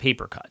focus on the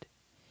paper cut.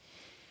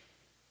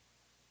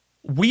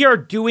 We are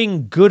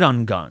doing good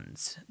on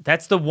guns.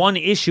 That's the one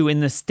issue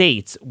in the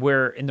states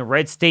in the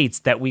red states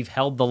that we've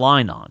held the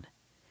line on.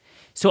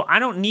 So I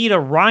don't need a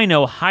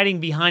rhino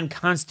hiding behind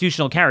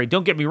constitutional carry.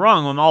 Don't get me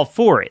wrong, I'm all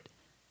for it.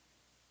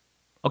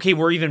 Okay,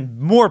 we're even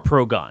more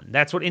pro-gun.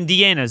 That's what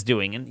Indiana's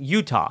doing and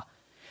Utah.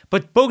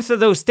 But both of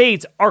those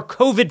states are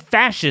COVID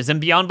fascism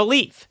beyond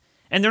belief.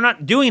 And they're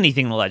not doing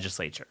anything in the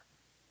legislature.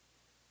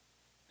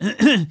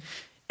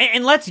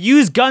 And let's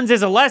use guns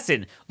as a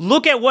lesson.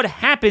 Look at what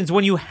happens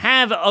when you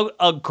have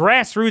a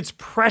grassroots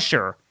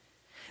pressure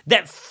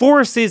that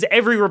forces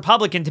every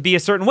Republican to be a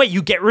certain way.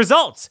 You get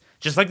results,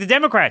 just like the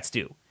Democrats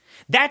do.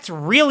 That's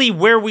really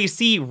where we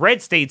see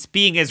red states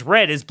being as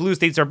red as blue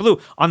states are blue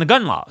on the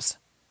gun laws.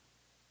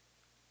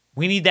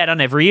 We need that on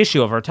every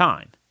issue of our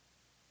time.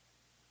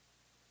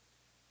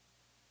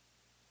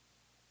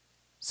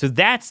 So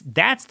that's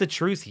the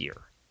truth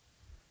here.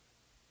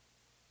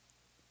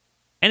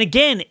 And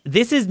again,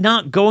 this is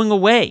not going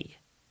away.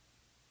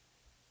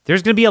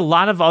 There's going to be a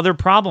lot of other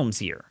problems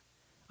here.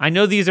 I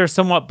know these are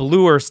somewhat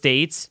bluer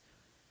states,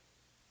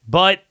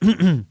 but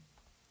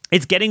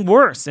it's getting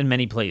worse in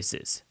many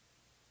places.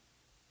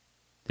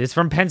 This is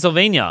from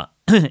Pennsylvania,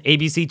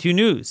 ABC 2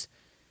 News.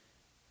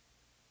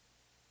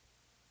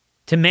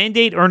 To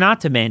mandate or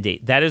not to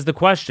mandate? That is the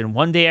question.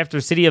 One day after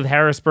the city of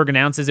Harrisburg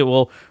announces it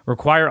will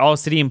require all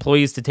city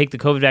employees to take the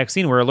COVID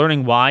vaccine, we're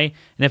learning why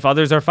and if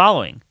others are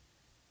following.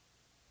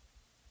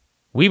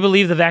 We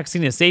believe the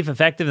vaccine is safe,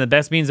 effective, and the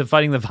best means of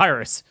fighting the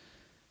virus,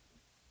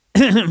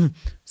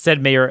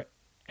 said Mayor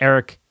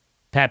Eric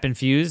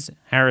Pappenfuse,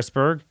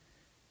 Harrisburg.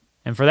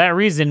 And for that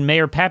reason,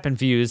 Mayor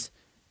Pappenfuse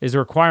is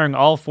requiring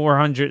all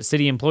 400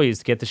 city employees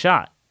to get the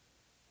shot.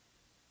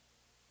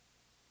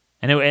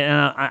 And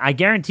I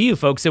guarantee you,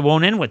 folks, it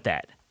won't end with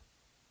that.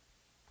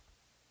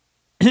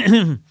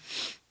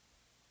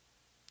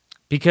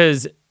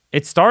 Because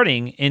it's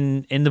starting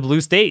in the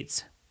blue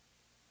states.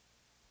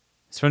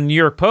 It's from the New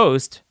York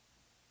Post.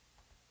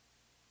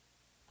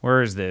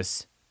 Where is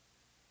this?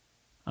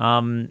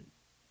 New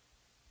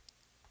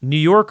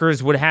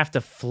Yorkers would have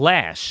to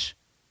flash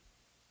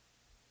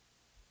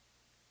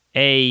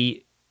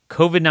a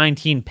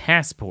COVID-19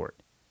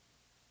 passport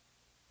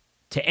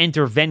to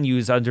enter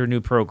venues under a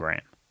new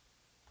program.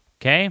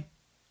 Okay?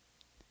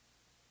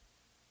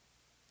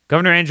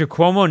 Governor Andrew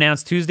Cuomo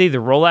announced Tuesday the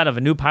rollout of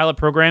a new pilot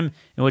program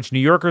in which New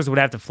Yorkers would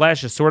have to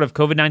flash a sort of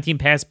COVID-19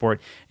 passport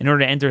in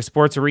order to enter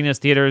sports arenas,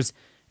 theaters,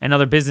 and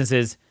other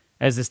businesses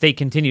as the state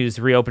continues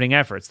reopening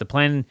efforts. The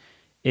plan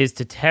is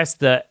to test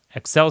the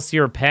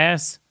Excelsior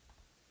Pass,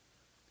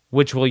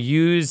 which will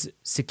use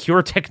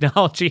secure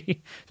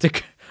technology to...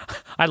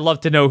 I'd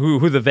love to know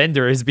who the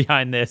vendor is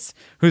behind this,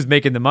 who's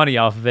making the money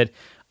off of it,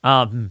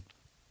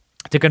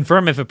 to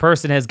confirm if a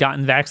person has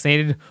gotten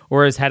vaccinated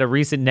or has had a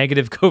recent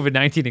negative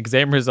COVID-19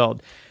 exam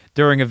result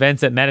during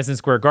events at Madison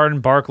Square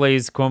Garden,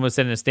 Barclays, Cuomo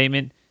said in a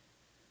statement.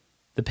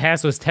 The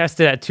pass was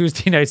tested at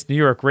Tuesday night's New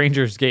York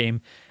Rangers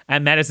game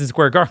at Madison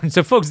Square Garden.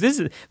 So, folks, this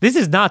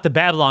is not the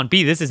Babylon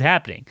Bee. This is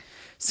happening.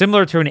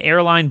 Similar to an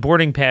airline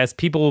boarding pass,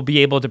 people will be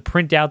able to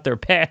print out their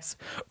pass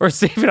or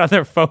save it on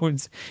their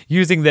phones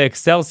using the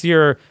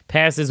Excelsior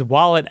Pass's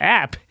wallet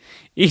app.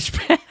 Each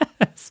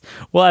pass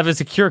will have a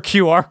secure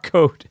QR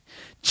code.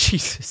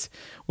 Jesus.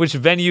 Which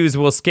venues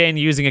will scan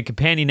using a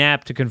companion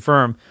app to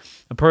confirm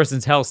a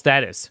person's health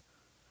status.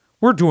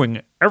 We're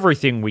doing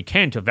everything we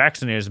can to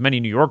vaccinate as many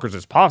New Yorkers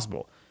as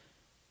possible.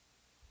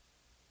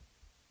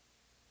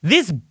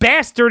 This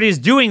bastard is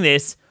doing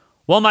this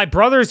while my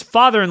brother's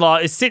father-in-law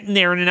is sitting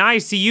there in an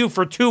ICU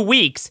for 2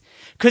 weeks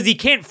because he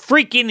can't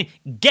freaking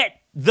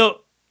get the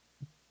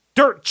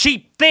dirt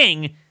cheap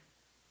thing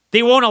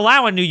they won't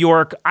allow in New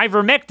York,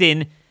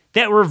 ivermectin,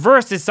 that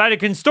reverses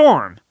cytokine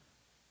storm.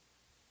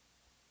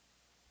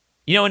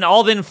 You know, and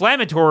all the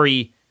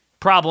inflammatory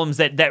problems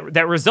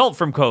that result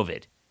from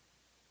COVID.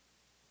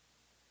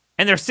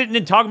 And they're sitting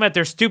and talking about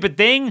their stupid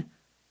thing.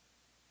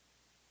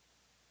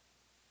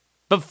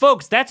 But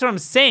folks, that's what I'm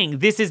saying.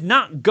 This is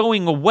not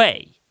going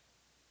away.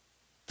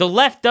 The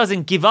left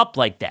doesn't give up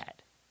like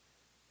that.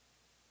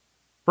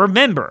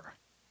 Remember,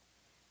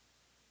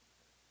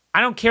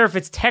 I don't care if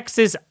it's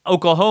Texas,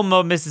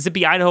 Oklahoma,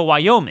 Mississippi, Idaho,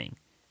 Wyoming.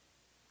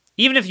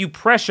 Even if you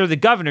pressure the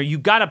governor, you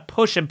got to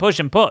push and push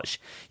and push.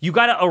 You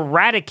got to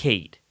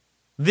eradicate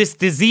this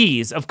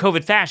disease of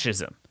COVID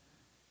fascism.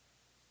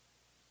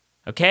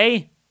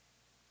 Okay?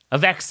 A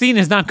vaccine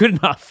is not good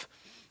enough.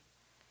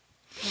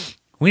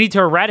 We need to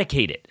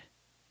eradicate it.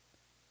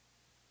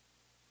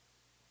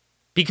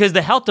 Because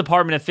the health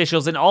department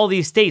officials in all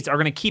these states are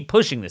going to keep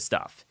pushing this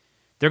stuff.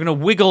 They're going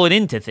to wiggle it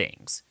into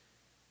things.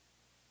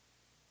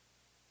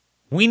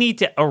 We need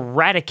to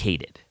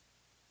eradicate it.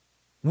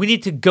 We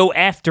need to go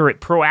after it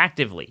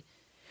proactively.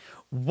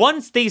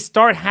 Once they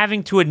start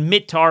having to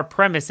admit to our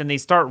premise and they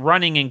start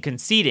running and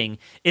conceding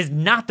is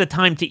not the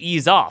time to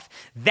ease off.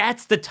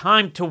 That's the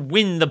time to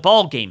win the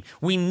ball game.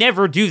 We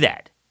never do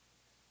that.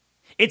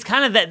 It's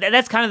kind of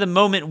that's kind of the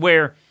moment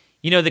where,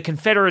 the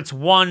Confederates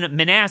won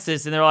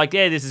Manassas and they're like,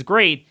 yeah, this is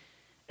great.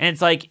 And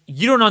it's like,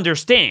 you don't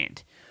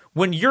understand.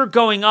 When you're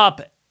going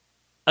up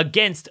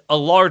against a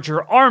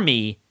larger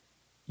army,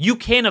 you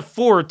can't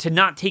afford to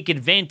not take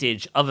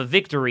advantage of a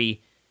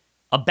victory,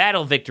 a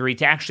battle victory,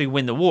 to actually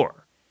win the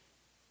war.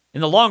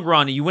 In the long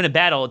run, you win a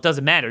battle, it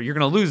doesn't matter. You're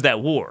going to lose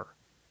that war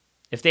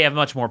if they have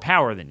much more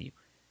power than you.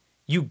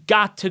 You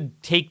got to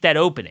take that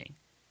opening.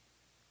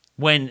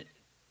 When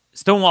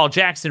Stonewall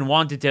Jackson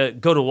wanted to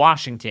go to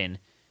Washington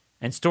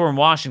and storm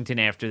Washington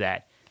after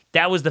that,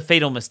 that was the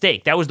fatal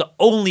mistake. That was the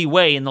only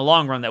way in the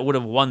long run that would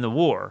have won the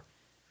war.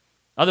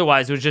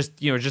 Otherwise, it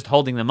was just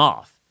holding them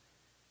off.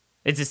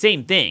 It's the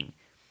same thing.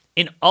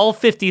 In all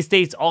 50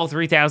 states, all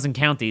 3,000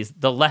 counties,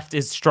 the left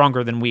is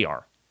stronger than we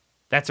are.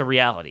 That's a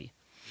reality.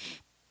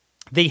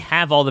 They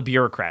have all the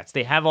bureaucrats.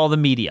 They have all the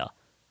media.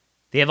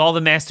 They have all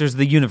the masters of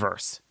the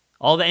universe.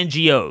 All the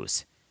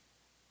NGOs.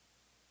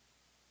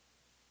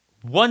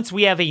 Once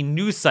we have a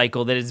news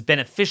cycle that is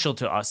beneficial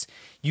to us,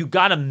 you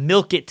gotta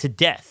milk it to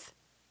death.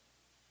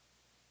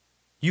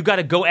 You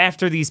gotta go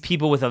after these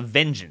people with a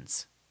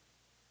vengeance.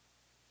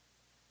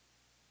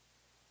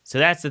 So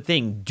that's the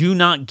thing. Do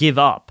not give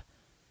up.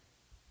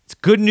 It's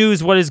good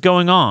news what is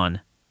going on,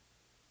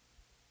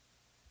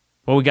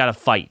 but we gotta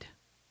fight.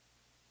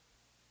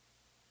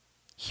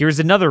 Here's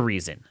another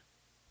reason.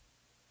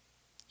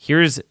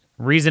 Here's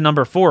reason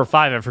number 4 or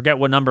 5, I forget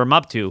what number I'm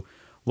up to,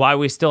 why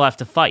we still have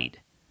to fight.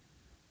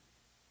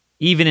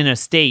 Even in a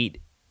state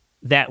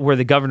where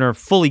the governor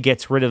fully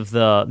gets rid of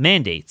the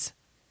mandates.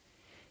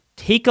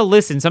 Take a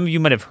listen. Some of you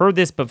might have heard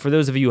this, but for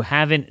those of you who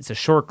haven't, it's a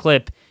short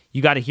clip.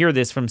 You got to hear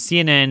this from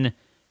CNN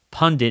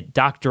pundit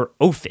Dr.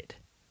 Ofit.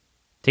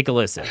 Take a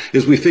listen.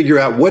 Is we figure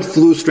out what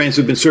flu strains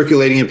have been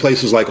circulating in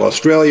places like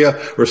Australia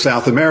or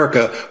South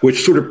America,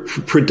 which sort of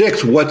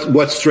predicts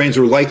what strains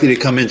are likely to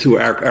come into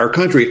our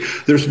country.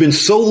 There's been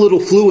so little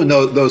flu in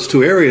those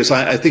two areas.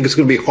 I think it's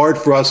going to be hard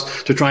for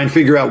us to try and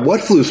figure out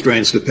what flu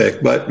strains to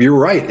pick. But you're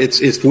right.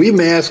 It's if we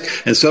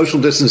mask and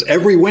social distance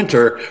every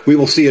winter, we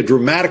will see a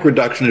dramatic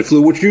reduction in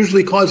flu, which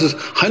usually causes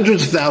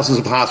hundreds of thousands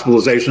of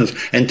hospitalizations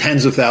and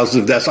tens of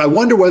thousands of deaths. I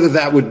wonder whether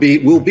that will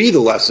be the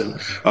lesson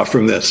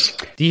from this.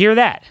 Do you hear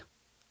that?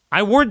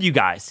 I warned you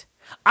guys.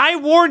 I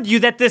warned you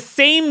that the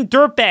same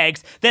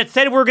dirtbags that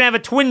said we're going to have a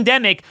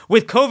twindemic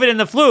with COVID and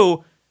the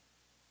flu,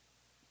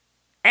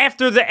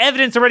 after the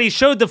evidence already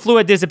showed the flu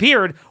had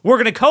disappeared, we're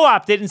going to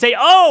co-opt it and say,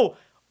 oh,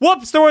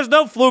 whoops, there was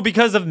no flu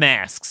because of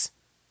masks.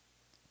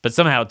 But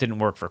somehow it didn't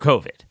work for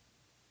COVID.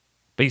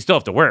 But you still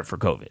have to wear it for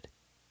COVID.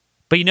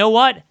 But you know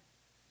what?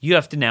 You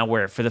have to now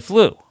wear it for the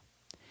flu.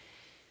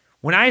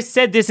 When I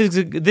said this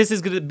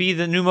is going to be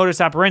the new modus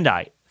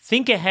operandi,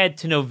 think ahead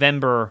to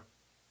November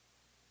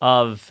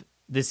of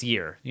this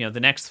year, the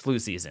next flu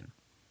season,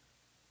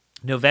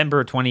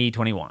 November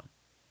 2021.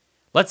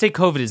 Let's say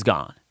COVID is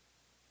gone.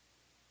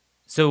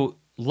 So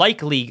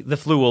likely the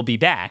flu will be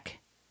back.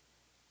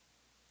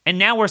 And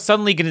now we're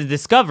suddenly going to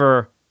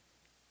discover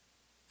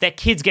that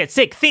kids get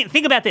sick.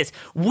 Think about this.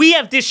 We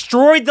have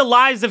destroyed the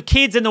lives of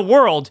kids in the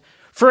world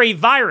for a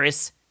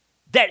virus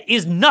that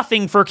is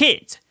nothing for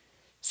kids.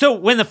 So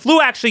when the flu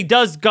actually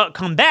does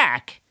come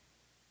back,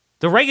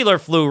 the regular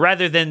flu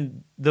rather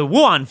than the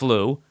Wuhan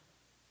flu,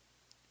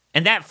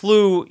 and that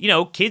flu,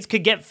 kids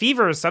could get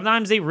fever.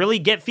 Sometimes they really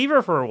get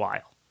fever for a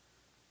while.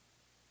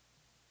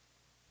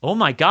 Oh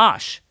my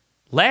gosh.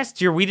 Last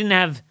year we didn't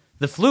have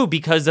the flu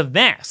because of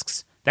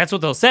masks. That's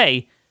what they'll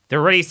say. They're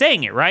already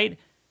saying it, right?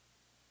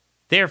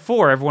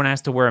 Therefore, everyone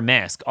has to wear a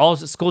mask. All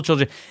school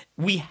children.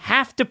 We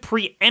have to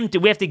preempt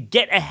it. We have to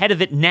get ahead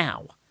of it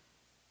now.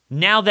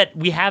 Now that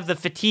we have the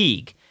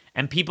fatigue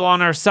and people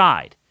on our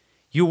side.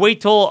 You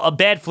wait till a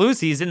bad flu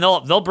season,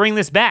 they'll bring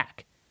this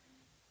back.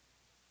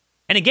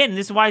 And again,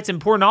 this is why it's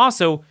important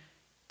also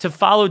to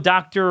follow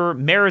Dr.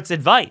 Merritt's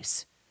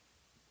advice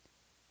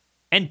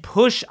and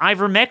push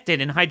ivermectin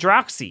and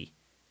hydroxy.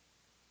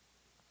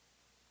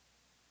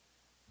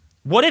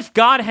 What if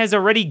God has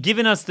already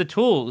given us the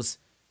tools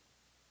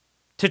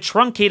to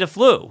truncate a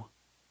flu?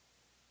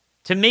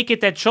 To make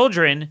it that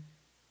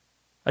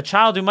a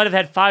child who might have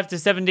had 5 to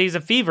 7 days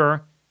of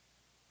fever,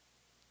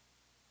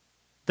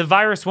 the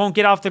virus won't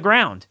get off the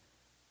ground.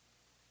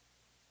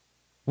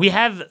 We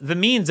have the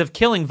means of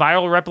killing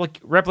viral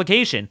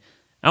replication.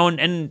 Oh,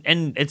 and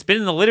it's been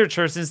in the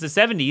literature since the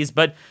 70s,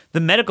 but the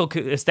medical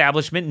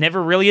establishment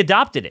never really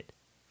adopted it.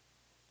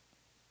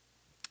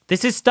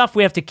 This is stuff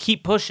we have to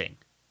keep pushing.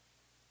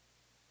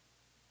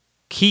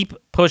 Keep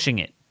pushing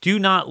it. Do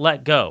not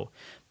let go.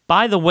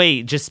 By the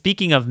way, just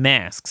speaking of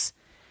masks,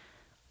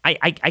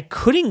 I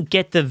couldn't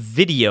get the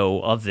video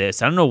of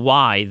this. I don't know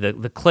why,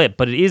 the clip,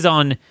 but it is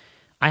on,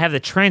 I have the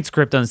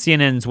transcript on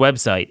CNN's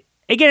website.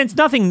 Again, it's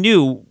nothing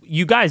new.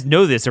 You guys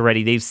know this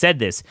already. They've said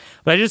this.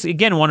 But I just,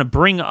 again, want to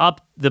bring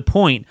up the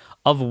point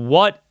of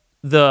what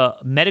the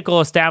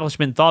medical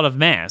establishment thought of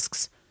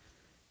masks.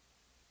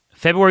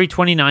 February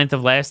 29th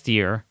of last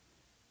year,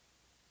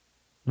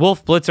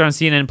 Wolf Blitzer on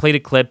CNN played a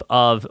clip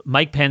of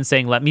Mike Pence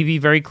saying, "Let me be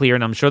very clear,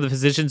 and I'm sure the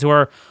physicians who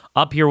are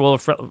up here will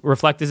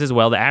reflect this as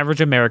well. The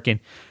average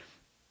American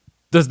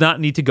does not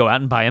need to go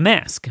out and buy a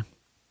mask."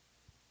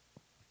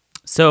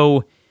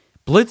 So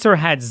Blitzer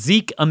had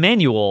Zeke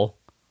Emanuel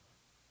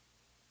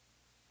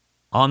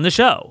on the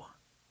show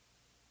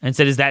and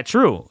said, "Is that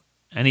true?"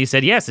 And he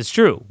said, "Yes, it's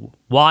true."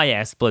 "Why?"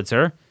 asked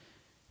Blitzer.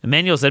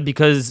 Emanuel said,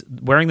 "Because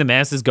wearing the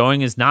mask is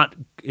not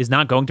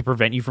going to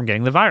prevent you from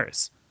getting the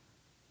virus.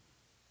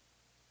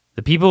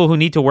 The people who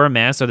need to wear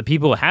masks are the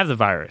people who have the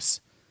virus.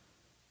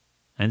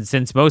 And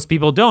since most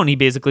people don't," he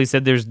basically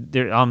said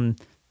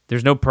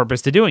there's no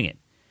purpose to doing it.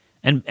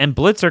 And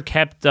Blitzer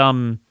kept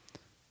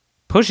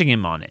pushing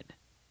him on it.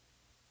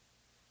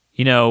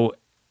 You know,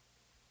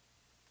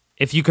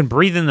 if you can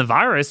breathe in the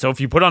virus, so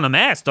if you put on a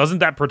mask, doesn't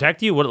that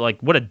protect you?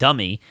 What a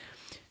dummy.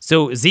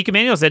 So Zeke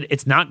Emanuel said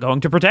it's not going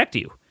to protect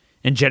you.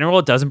 In general,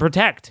 it doesn't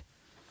protect.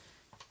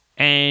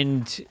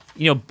 And,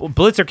 you know,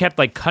 Blitzer kept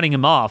cutting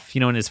him off,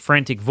 in his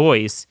frantic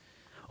voice.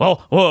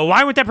 Well,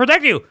 why would that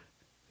protect you?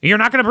 You're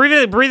not going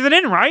to breathe it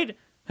in, right?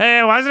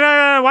 Hey,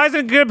 why is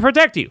it going to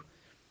protect you?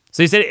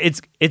 So he said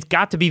it's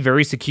got to be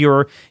very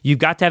secure. You've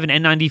got to have an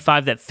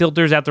N95 that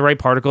filters out the right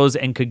particles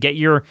and could get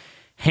your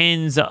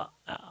hands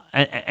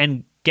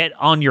and get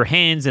on your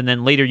hands, and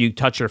then later you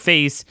touch your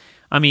face.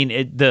 I mean,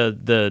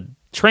 the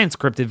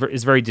transcript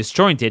is very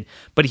disjointed,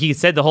 but he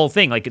said the whole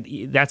thing,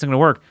 that's not going to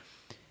work.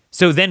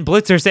 So then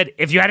Blitzer said,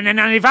 "If you had an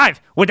N95,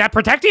 would that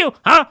protect you?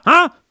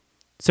 Huh?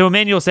 So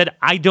Emanuel said,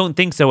 "I don't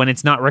think so, and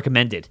it's not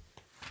recommended."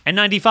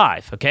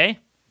 N95, okay?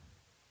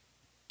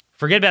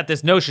 Forget about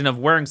this notion of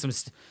wearing some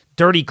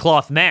dirty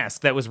cloth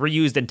mask that was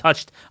reused and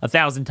touched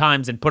 1,000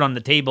 times and put on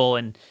the table,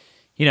 and,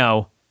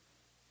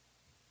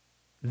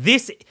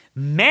 this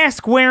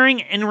mask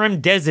wearing and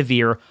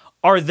remdesivir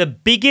are the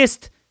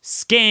biggest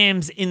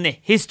scams in the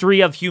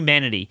history of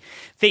humanity.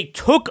 They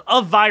took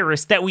a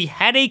virus that we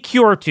had a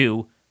cure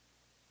to,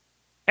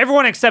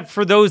 everyone except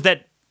for those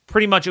that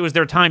pretty much it was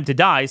their time to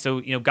die,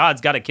 so, God's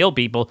got to kill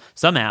people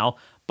somehow,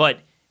 but,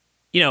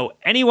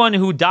 anyone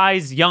who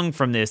dies young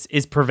from this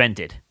is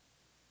prevented.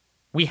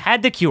 We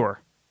had the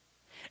cure.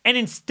 And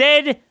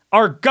instead,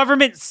 our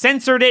government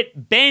censored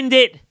it, banned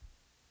it,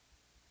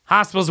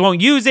 hospitals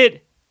won't use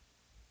it,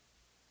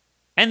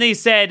 and they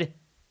said,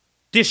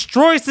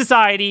 destroy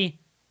society,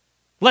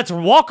 let's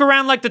walk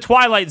around like the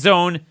Twilight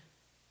Zone,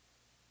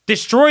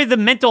 destroy the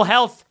mental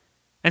health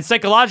and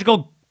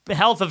psychological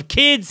health of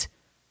kids,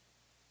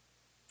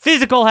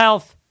 physical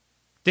health,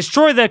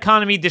 destroy the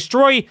economy,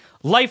 destroy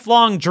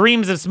lifelong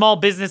dreams of small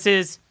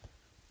businesses,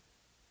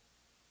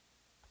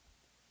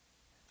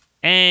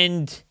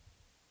 and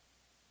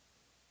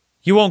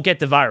you won't get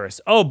the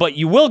virus. Oh, but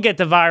you will get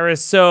the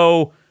virus,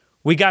 so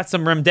we got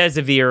some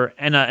remdesivir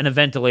and a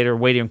ventilator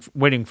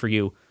waiting for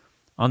you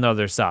on the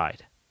other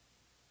side.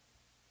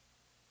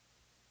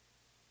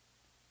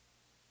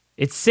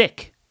 It's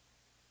sick.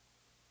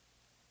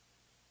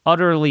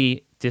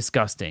 Utterly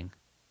disgusting.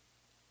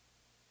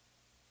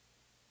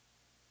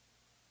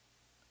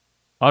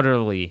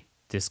 Utterly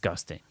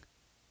disgusting.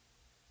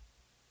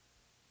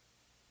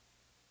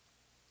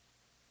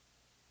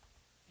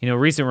 A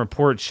recent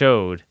report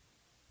showed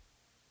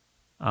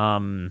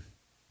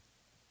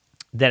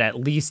that at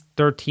least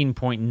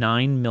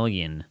 13.9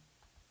 million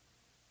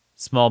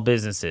small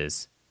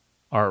businesses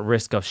are at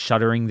risk of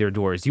shuttering their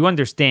doors. You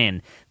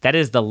understand that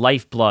is the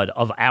lifeblood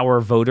of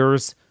our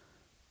voters,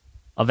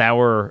 of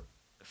our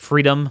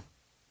freedom,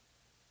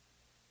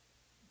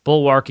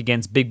 bulwark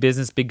against big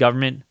business, big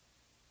government.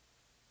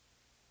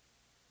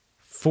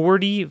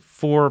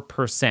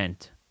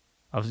 44%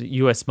 of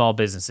U.S. small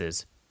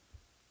businesses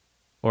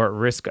are at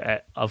risk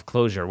of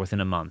closure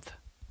within a month.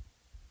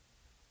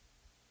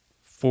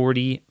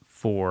 44%.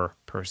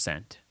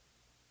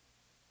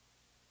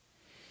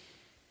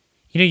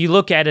 You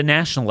look at a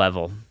national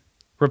level,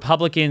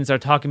 Republicans are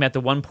talking about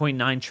the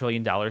 $1.9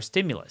 trillion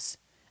stimulus.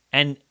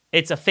 And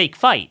it's a fake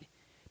fight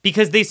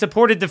because they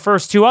supported the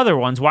first two other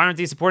ones. Why aren't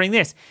they supporting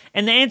this?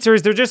 And the answer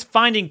is they're just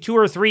finding two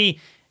or three,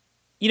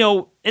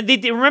 and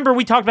they remember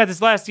we talked about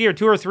this last year,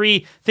 2 or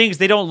 3 things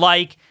they don't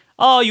like.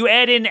 Oh, you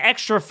add in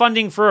extra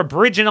funding for a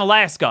bridge in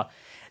Alaska.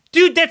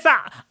 Dude, that's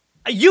not...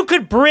 You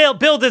could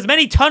build as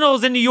many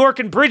tunnels in New York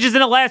and bridges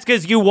in Alaska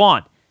as you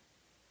want.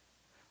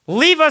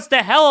 Leave us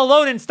the hell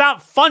alone and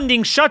stop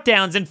funding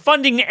shutdowns and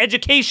funding the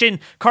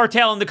education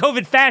cartel and the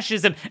COVID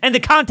fascism and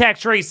the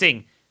contact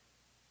tracing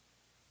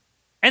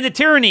and the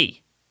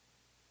tyranny.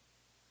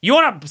 You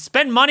want to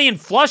spend money and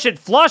flush it,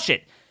 flush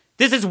it.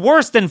 This is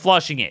worse than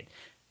flushing it.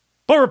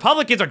 But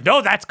Republicans are,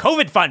 no, that's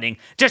COVID funding.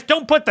 Just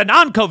don't put the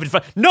non-COVID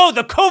funding. No,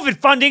 the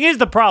COVID funding is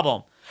the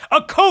problem.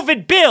 A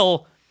COVID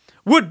bill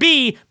would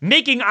be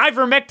making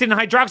ivermectin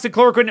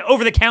hydroxychloroquine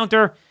over the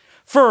counter,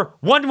 for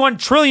 1/1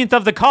 trillionth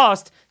of the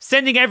cost,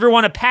 sending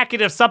everyone a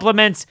packet of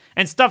supplements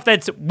and stuff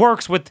that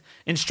works with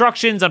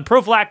instructions on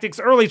prophylactics,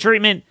 early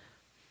treatment,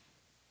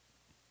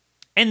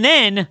 and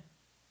then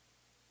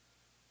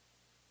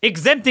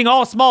exempting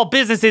all small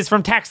businesses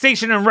from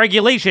taxation and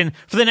regulation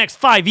for the next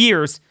 5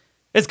 years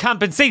as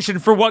compensation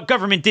for what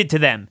government did to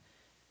them,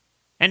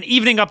 and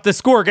evening up the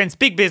score against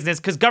big business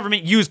because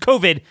government used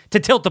COVID to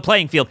tilt the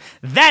playing field.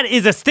 That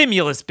is a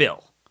stimulus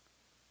bill.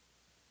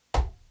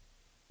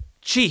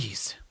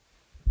 Jeez.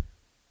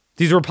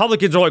 These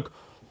Republicans are like,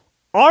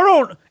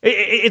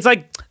 it's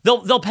like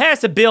they'll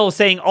pass a bill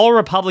saying all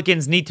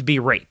Republicans need to be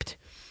raped.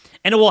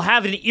 And it will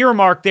have an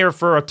earmark there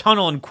for a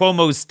tunnel in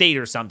Cuomo's state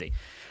or something.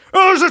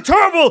 Oh, this is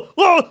terrible.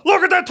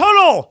 Look at that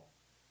tunnel.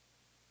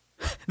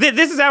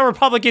 This is how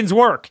Republicans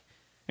work.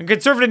 And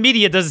conservative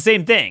media does the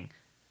same thing.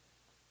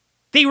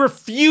 They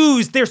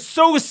refuse. They're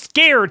so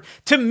scared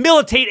to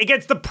militate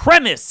against the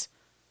premise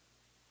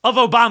of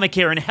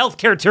Obamacare and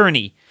healthcare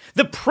tyranny,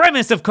 the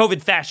premise of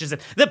COVID fascism,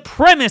 the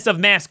premise of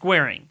mask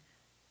wearing.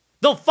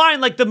 They'll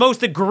find like the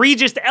most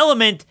egregious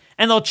element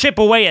and they'll chip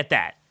away at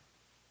that.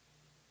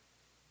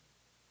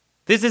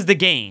 This is the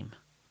game.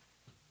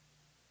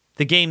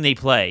 The game they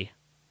play.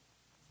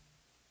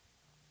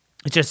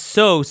 It's just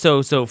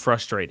so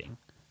frustrating.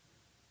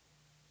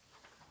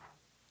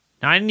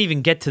 Now, I didn't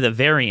even get to the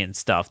variant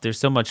stuff. There's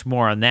so much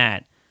more on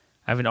that.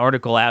 I have an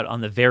article out on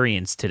the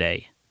variants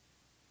today.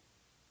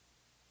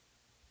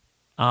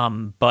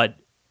 But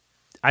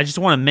I just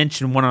want to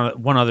mention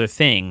one other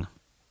thing.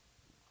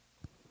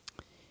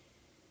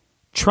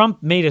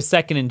 Trump made a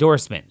second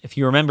endorsement. If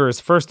you remember, his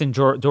first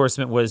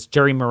endorsement was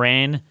Jerry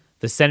Moran,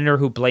 the senator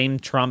who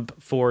blamed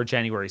Trump for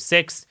January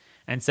 6th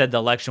and said the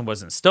election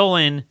wasn't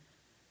stolen.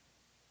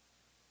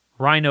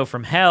 Rhino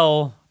from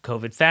hell,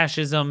 COVID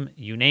fascism,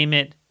 you name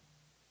it.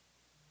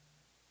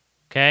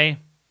 Okay?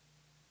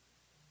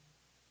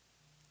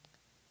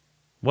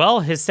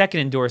 Well, his second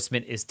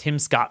endorsement is Tim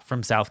Scott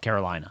from South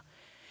Carolina.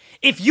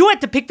 If you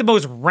had to pick the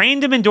most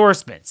random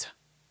endorsements,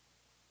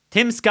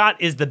 Tim Scott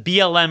is the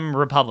BLM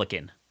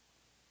Republican.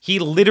 He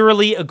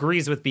literally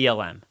agrees with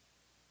BLM.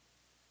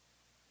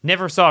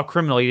 Never saw a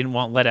criminal he didn't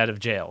want let out of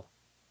jail.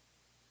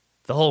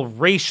 The whole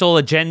racial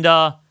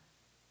agenda,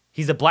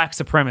 he's a black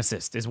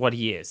supremacist is what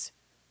he is.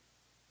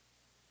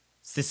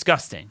 It's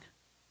disgusting.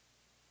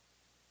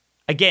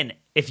 Again,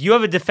 if you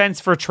have a defense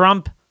for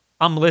Trump,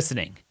 I'm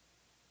listening.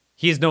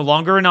 He is no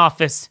longer in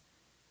office.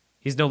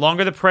 He's no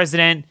longer the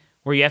president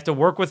where you have to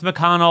work with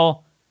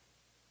McConnell.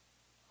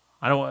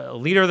 A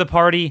leader of the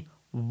party.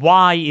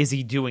 Why is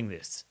he doing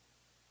this?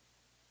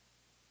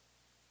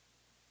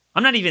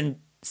 I'm not even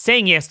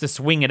saying he has to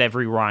swing at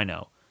every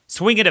rhino.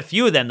 Swing at a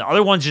few of them. The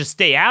other ones just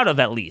stay out of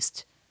at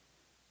least.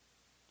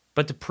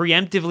 But to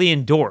preemptively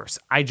endorse,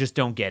 I just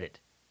don't get it.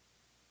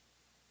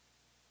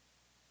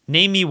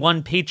 Name me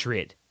one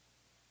patriot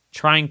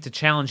trying to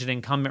challenge an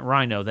incumbent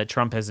rhino that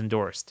Trump has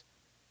endorsed.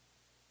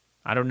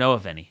 I don't know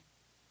of any.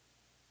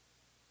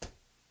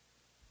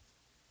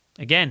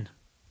 Again,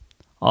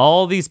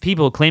 all these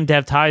people claim to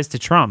have ties to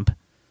Trump.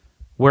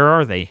 Where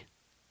are they?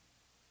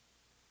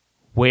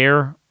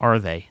 Where are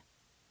they?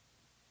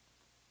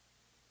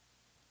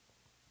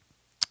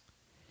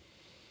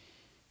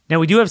 Now,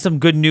 we do have some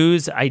good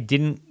news. I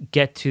didn't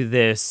get to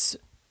this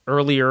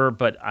earlier,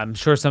 but I'm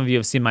sure some of you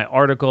have seen my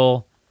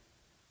article.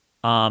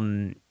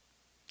 An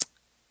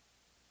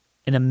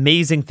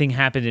amazing thing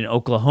happened in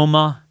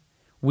Oklahoma.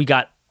 We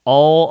got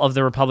all of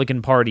the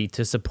Republican Party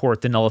to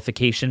support the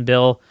nullification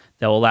bill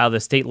that will allow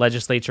the state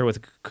legislature with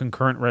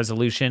concurrent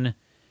resolution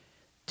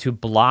to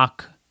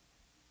block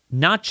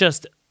not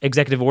just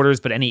executive orders,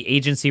 but any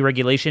agency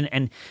regulation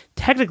and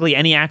technically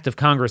any act of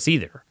Congress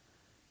either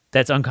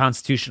that's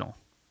unconstitutional.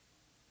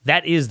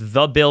 That is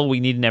the bill we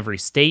need in every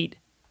state.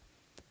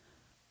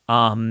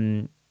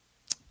 It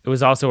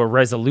was also a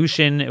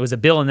resolution. It was a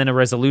bill and then a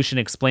resolution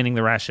explaining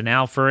the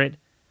rationale for it.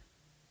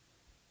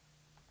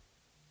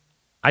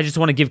 I just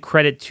want to give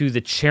credit to the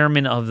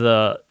chairman of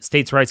the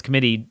States' Rights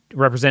Committee,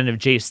 Representative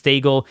Jay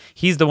Stagel.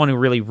 He's the one who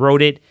really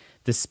wrote it.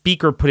 The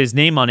speaker put his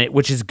name on it,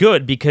 which is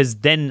good because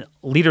then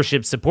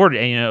leadership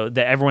supported it.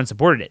 That everyone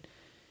supported it.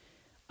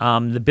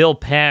 The bill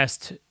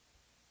passed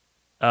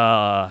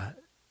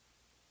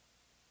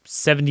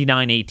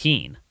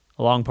 79-18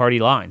 along party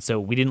lines,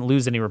 so we didn't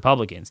lose any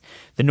Republicans.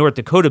 The North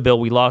Dakota bill,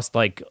 we lost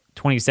like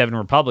 27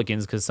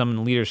 Republicans because some in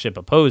the leadership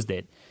opposed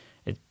it.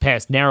 It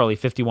passed narrowly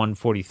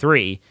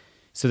 51-43.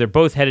 So they're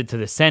both headed to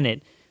the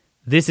Senate.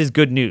 This is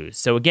good news.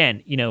 So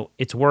again,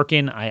 it's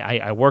working.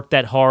 I worked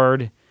that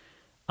hard.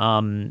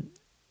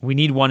 We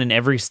need one in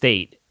every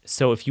state.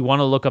 So if you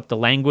want to look up the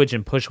language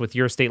and push with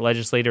your state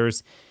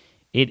legislators,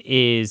 it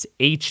is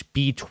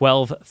HB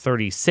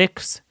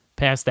 1236,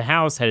 passed the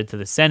House, headed to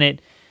the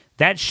Senate.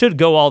 That should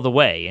go all the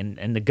way,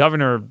 and the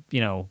governor,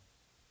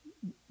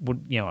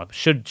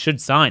 should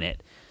sign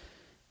it,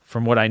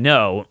 from what I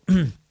know.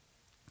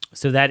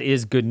 So that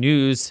is good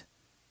news.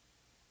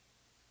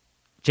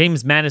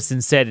 James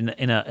Madison said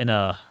in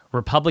a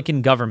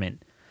Republican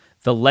government,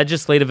 the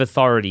legislative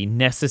authority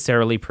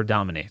necessarily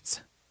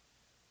predominates.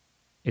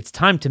 It's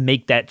time to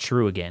make that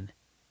true again.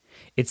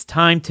 It's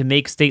time to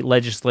make state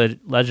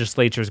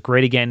legislatures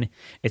great again.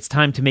 It's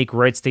time to make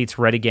red states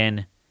red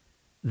again.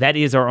 That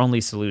is our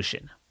only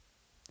solution.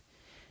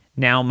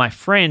 Now, my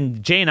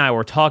friend Jay and I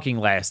were talking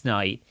last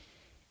night,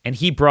 and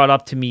he brought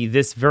up to me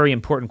this very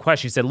important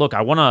question. He said, look,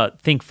 I want to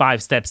think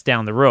 5 steps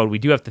down the road. We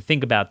do have to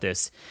think about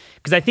this,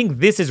 because I think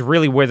this is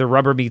really where the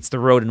rubber meets the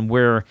road and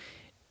where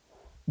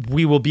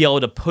we will be able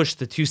to push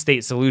the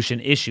two-state solution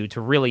issue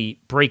to really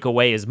break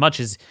away as much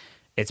as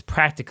it's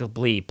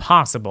practically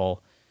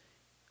possible.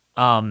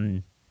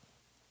 So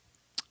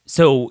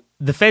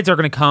the feds are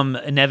going to come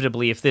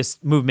inevitably if this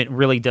movement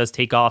really does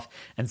take off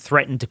and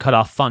threaten to cut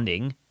off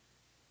funding.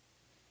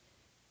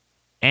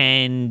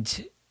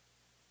 And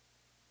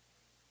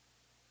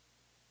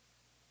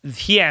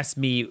he asked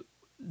me,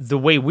 the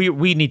way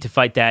we need to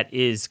fight that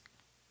is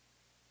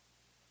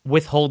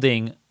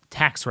withholding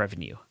tax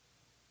revenue,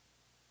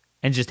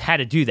 and just how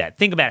to do that.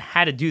 Think about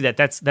how to do that.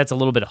 That's a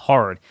little bit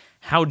hard.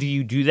 How do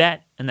you do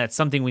that? And that's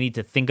something we need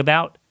to think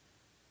about,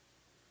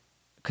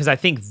 because I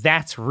think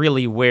that's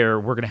really where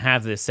we're going to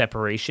have this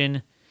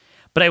separation.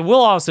 But I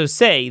will also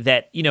say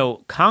that,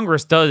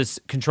 Congress does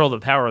control the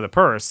power of the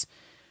purse.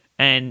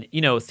 And,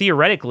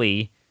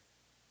 theoretically,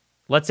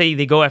 let's say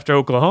they go after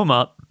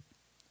Oklahoma.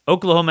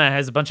 Oklahoma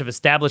has a bunch of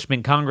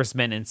establishment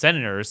congressmen and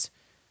senators.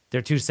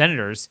 They're 2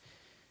 senators.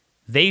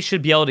 They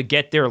should be able to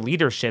get their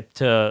leadership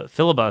to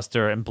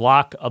filibuster and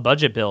block a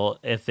budget bill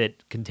if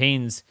it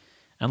contains,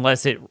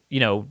 unless it,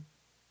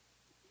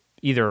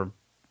 either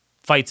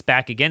fights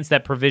back against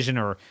that provision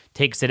or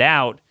takes it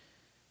out.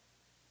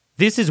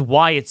 This is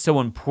why it's so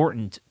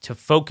important to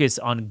focus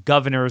on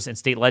governors and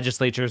state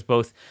legislatures,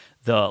 both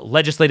the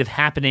legislative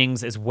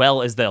happenings as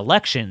well as the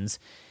elections,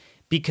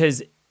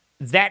 because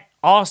that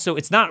also,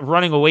 it's not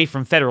running away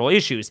from federal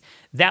issues.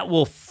 That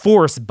will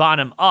force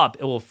bottom up.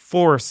 It will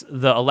force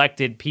the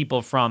elected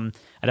people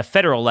at a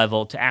federal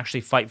level to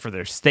actually fight for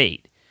their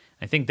state.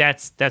 I think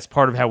that's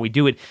part of how we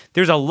do it.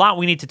 There's a lot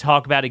we need to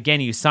talk about.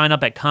 Again, you sign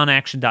up at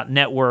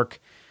conaction.network.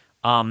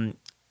 I'm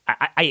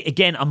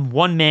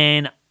one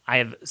man. I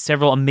have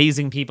several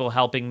amazing people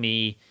helping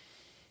me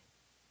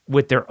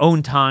with their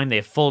own time. They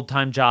have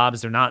full-time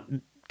jobs. They're not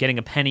getting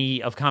a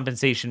penny of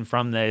compensation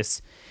from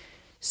this.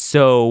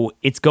 So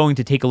it's going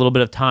to take a little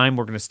bit of time.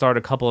 We're going to start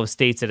a couple of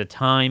states at a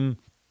time.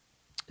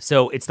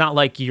 So it's not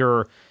like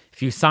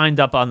if you signed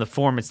up on the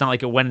form, it's not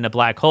like it went in a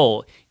black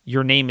hole.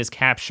 Your name is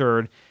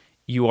captured.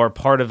 You are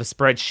part of a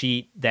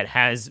spreadsheet that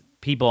has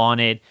people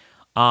on it.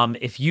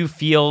 If you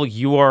feel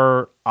you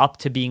are up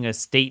to being a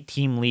state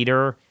team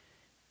leader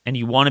and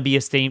you want to be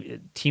a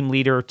state team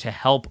leader to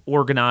help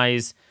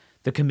organize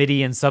the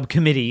committee and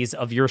subcommittees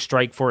of your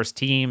strike force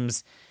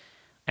teams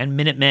and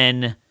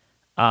Minutemen,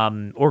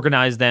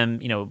 organize them,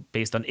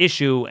 based on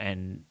issue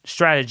and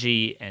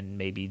strategy and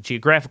maybe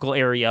geographical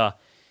area,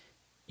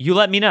 you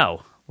let me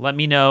know. Let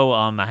me know.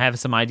 I have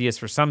some ideas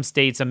for some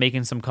states. I'm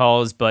making some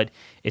calls, but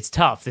it's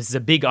tough. This is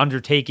a big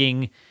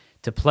undertaking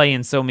to play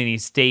in so many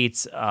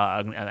states.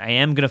 I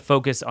am going to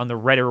focus on the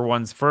redder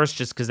ones first,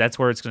 just because that's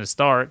where it's going to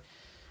start.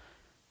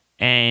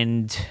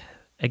 And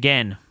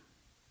again,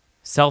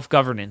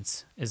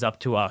 self-governance is up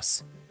to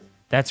us.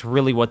 That's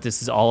really what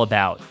this is all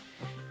about.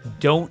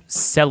 Don't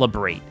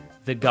celebrate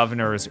the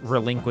governors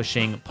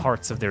relinquishing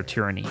parts of their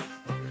tyranny.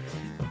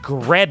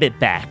 Grab it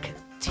back,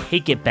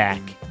 take it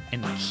back,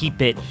 and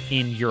keep it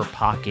in your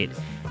pocket,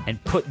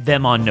 and put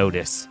them on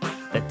notice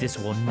that this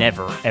will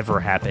never, ever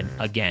happen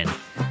again.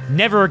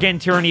 Never again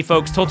tyranny,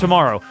 folks. Till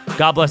tomorrow,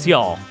 God bless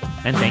y'all,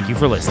 and thank you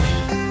for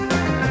listening.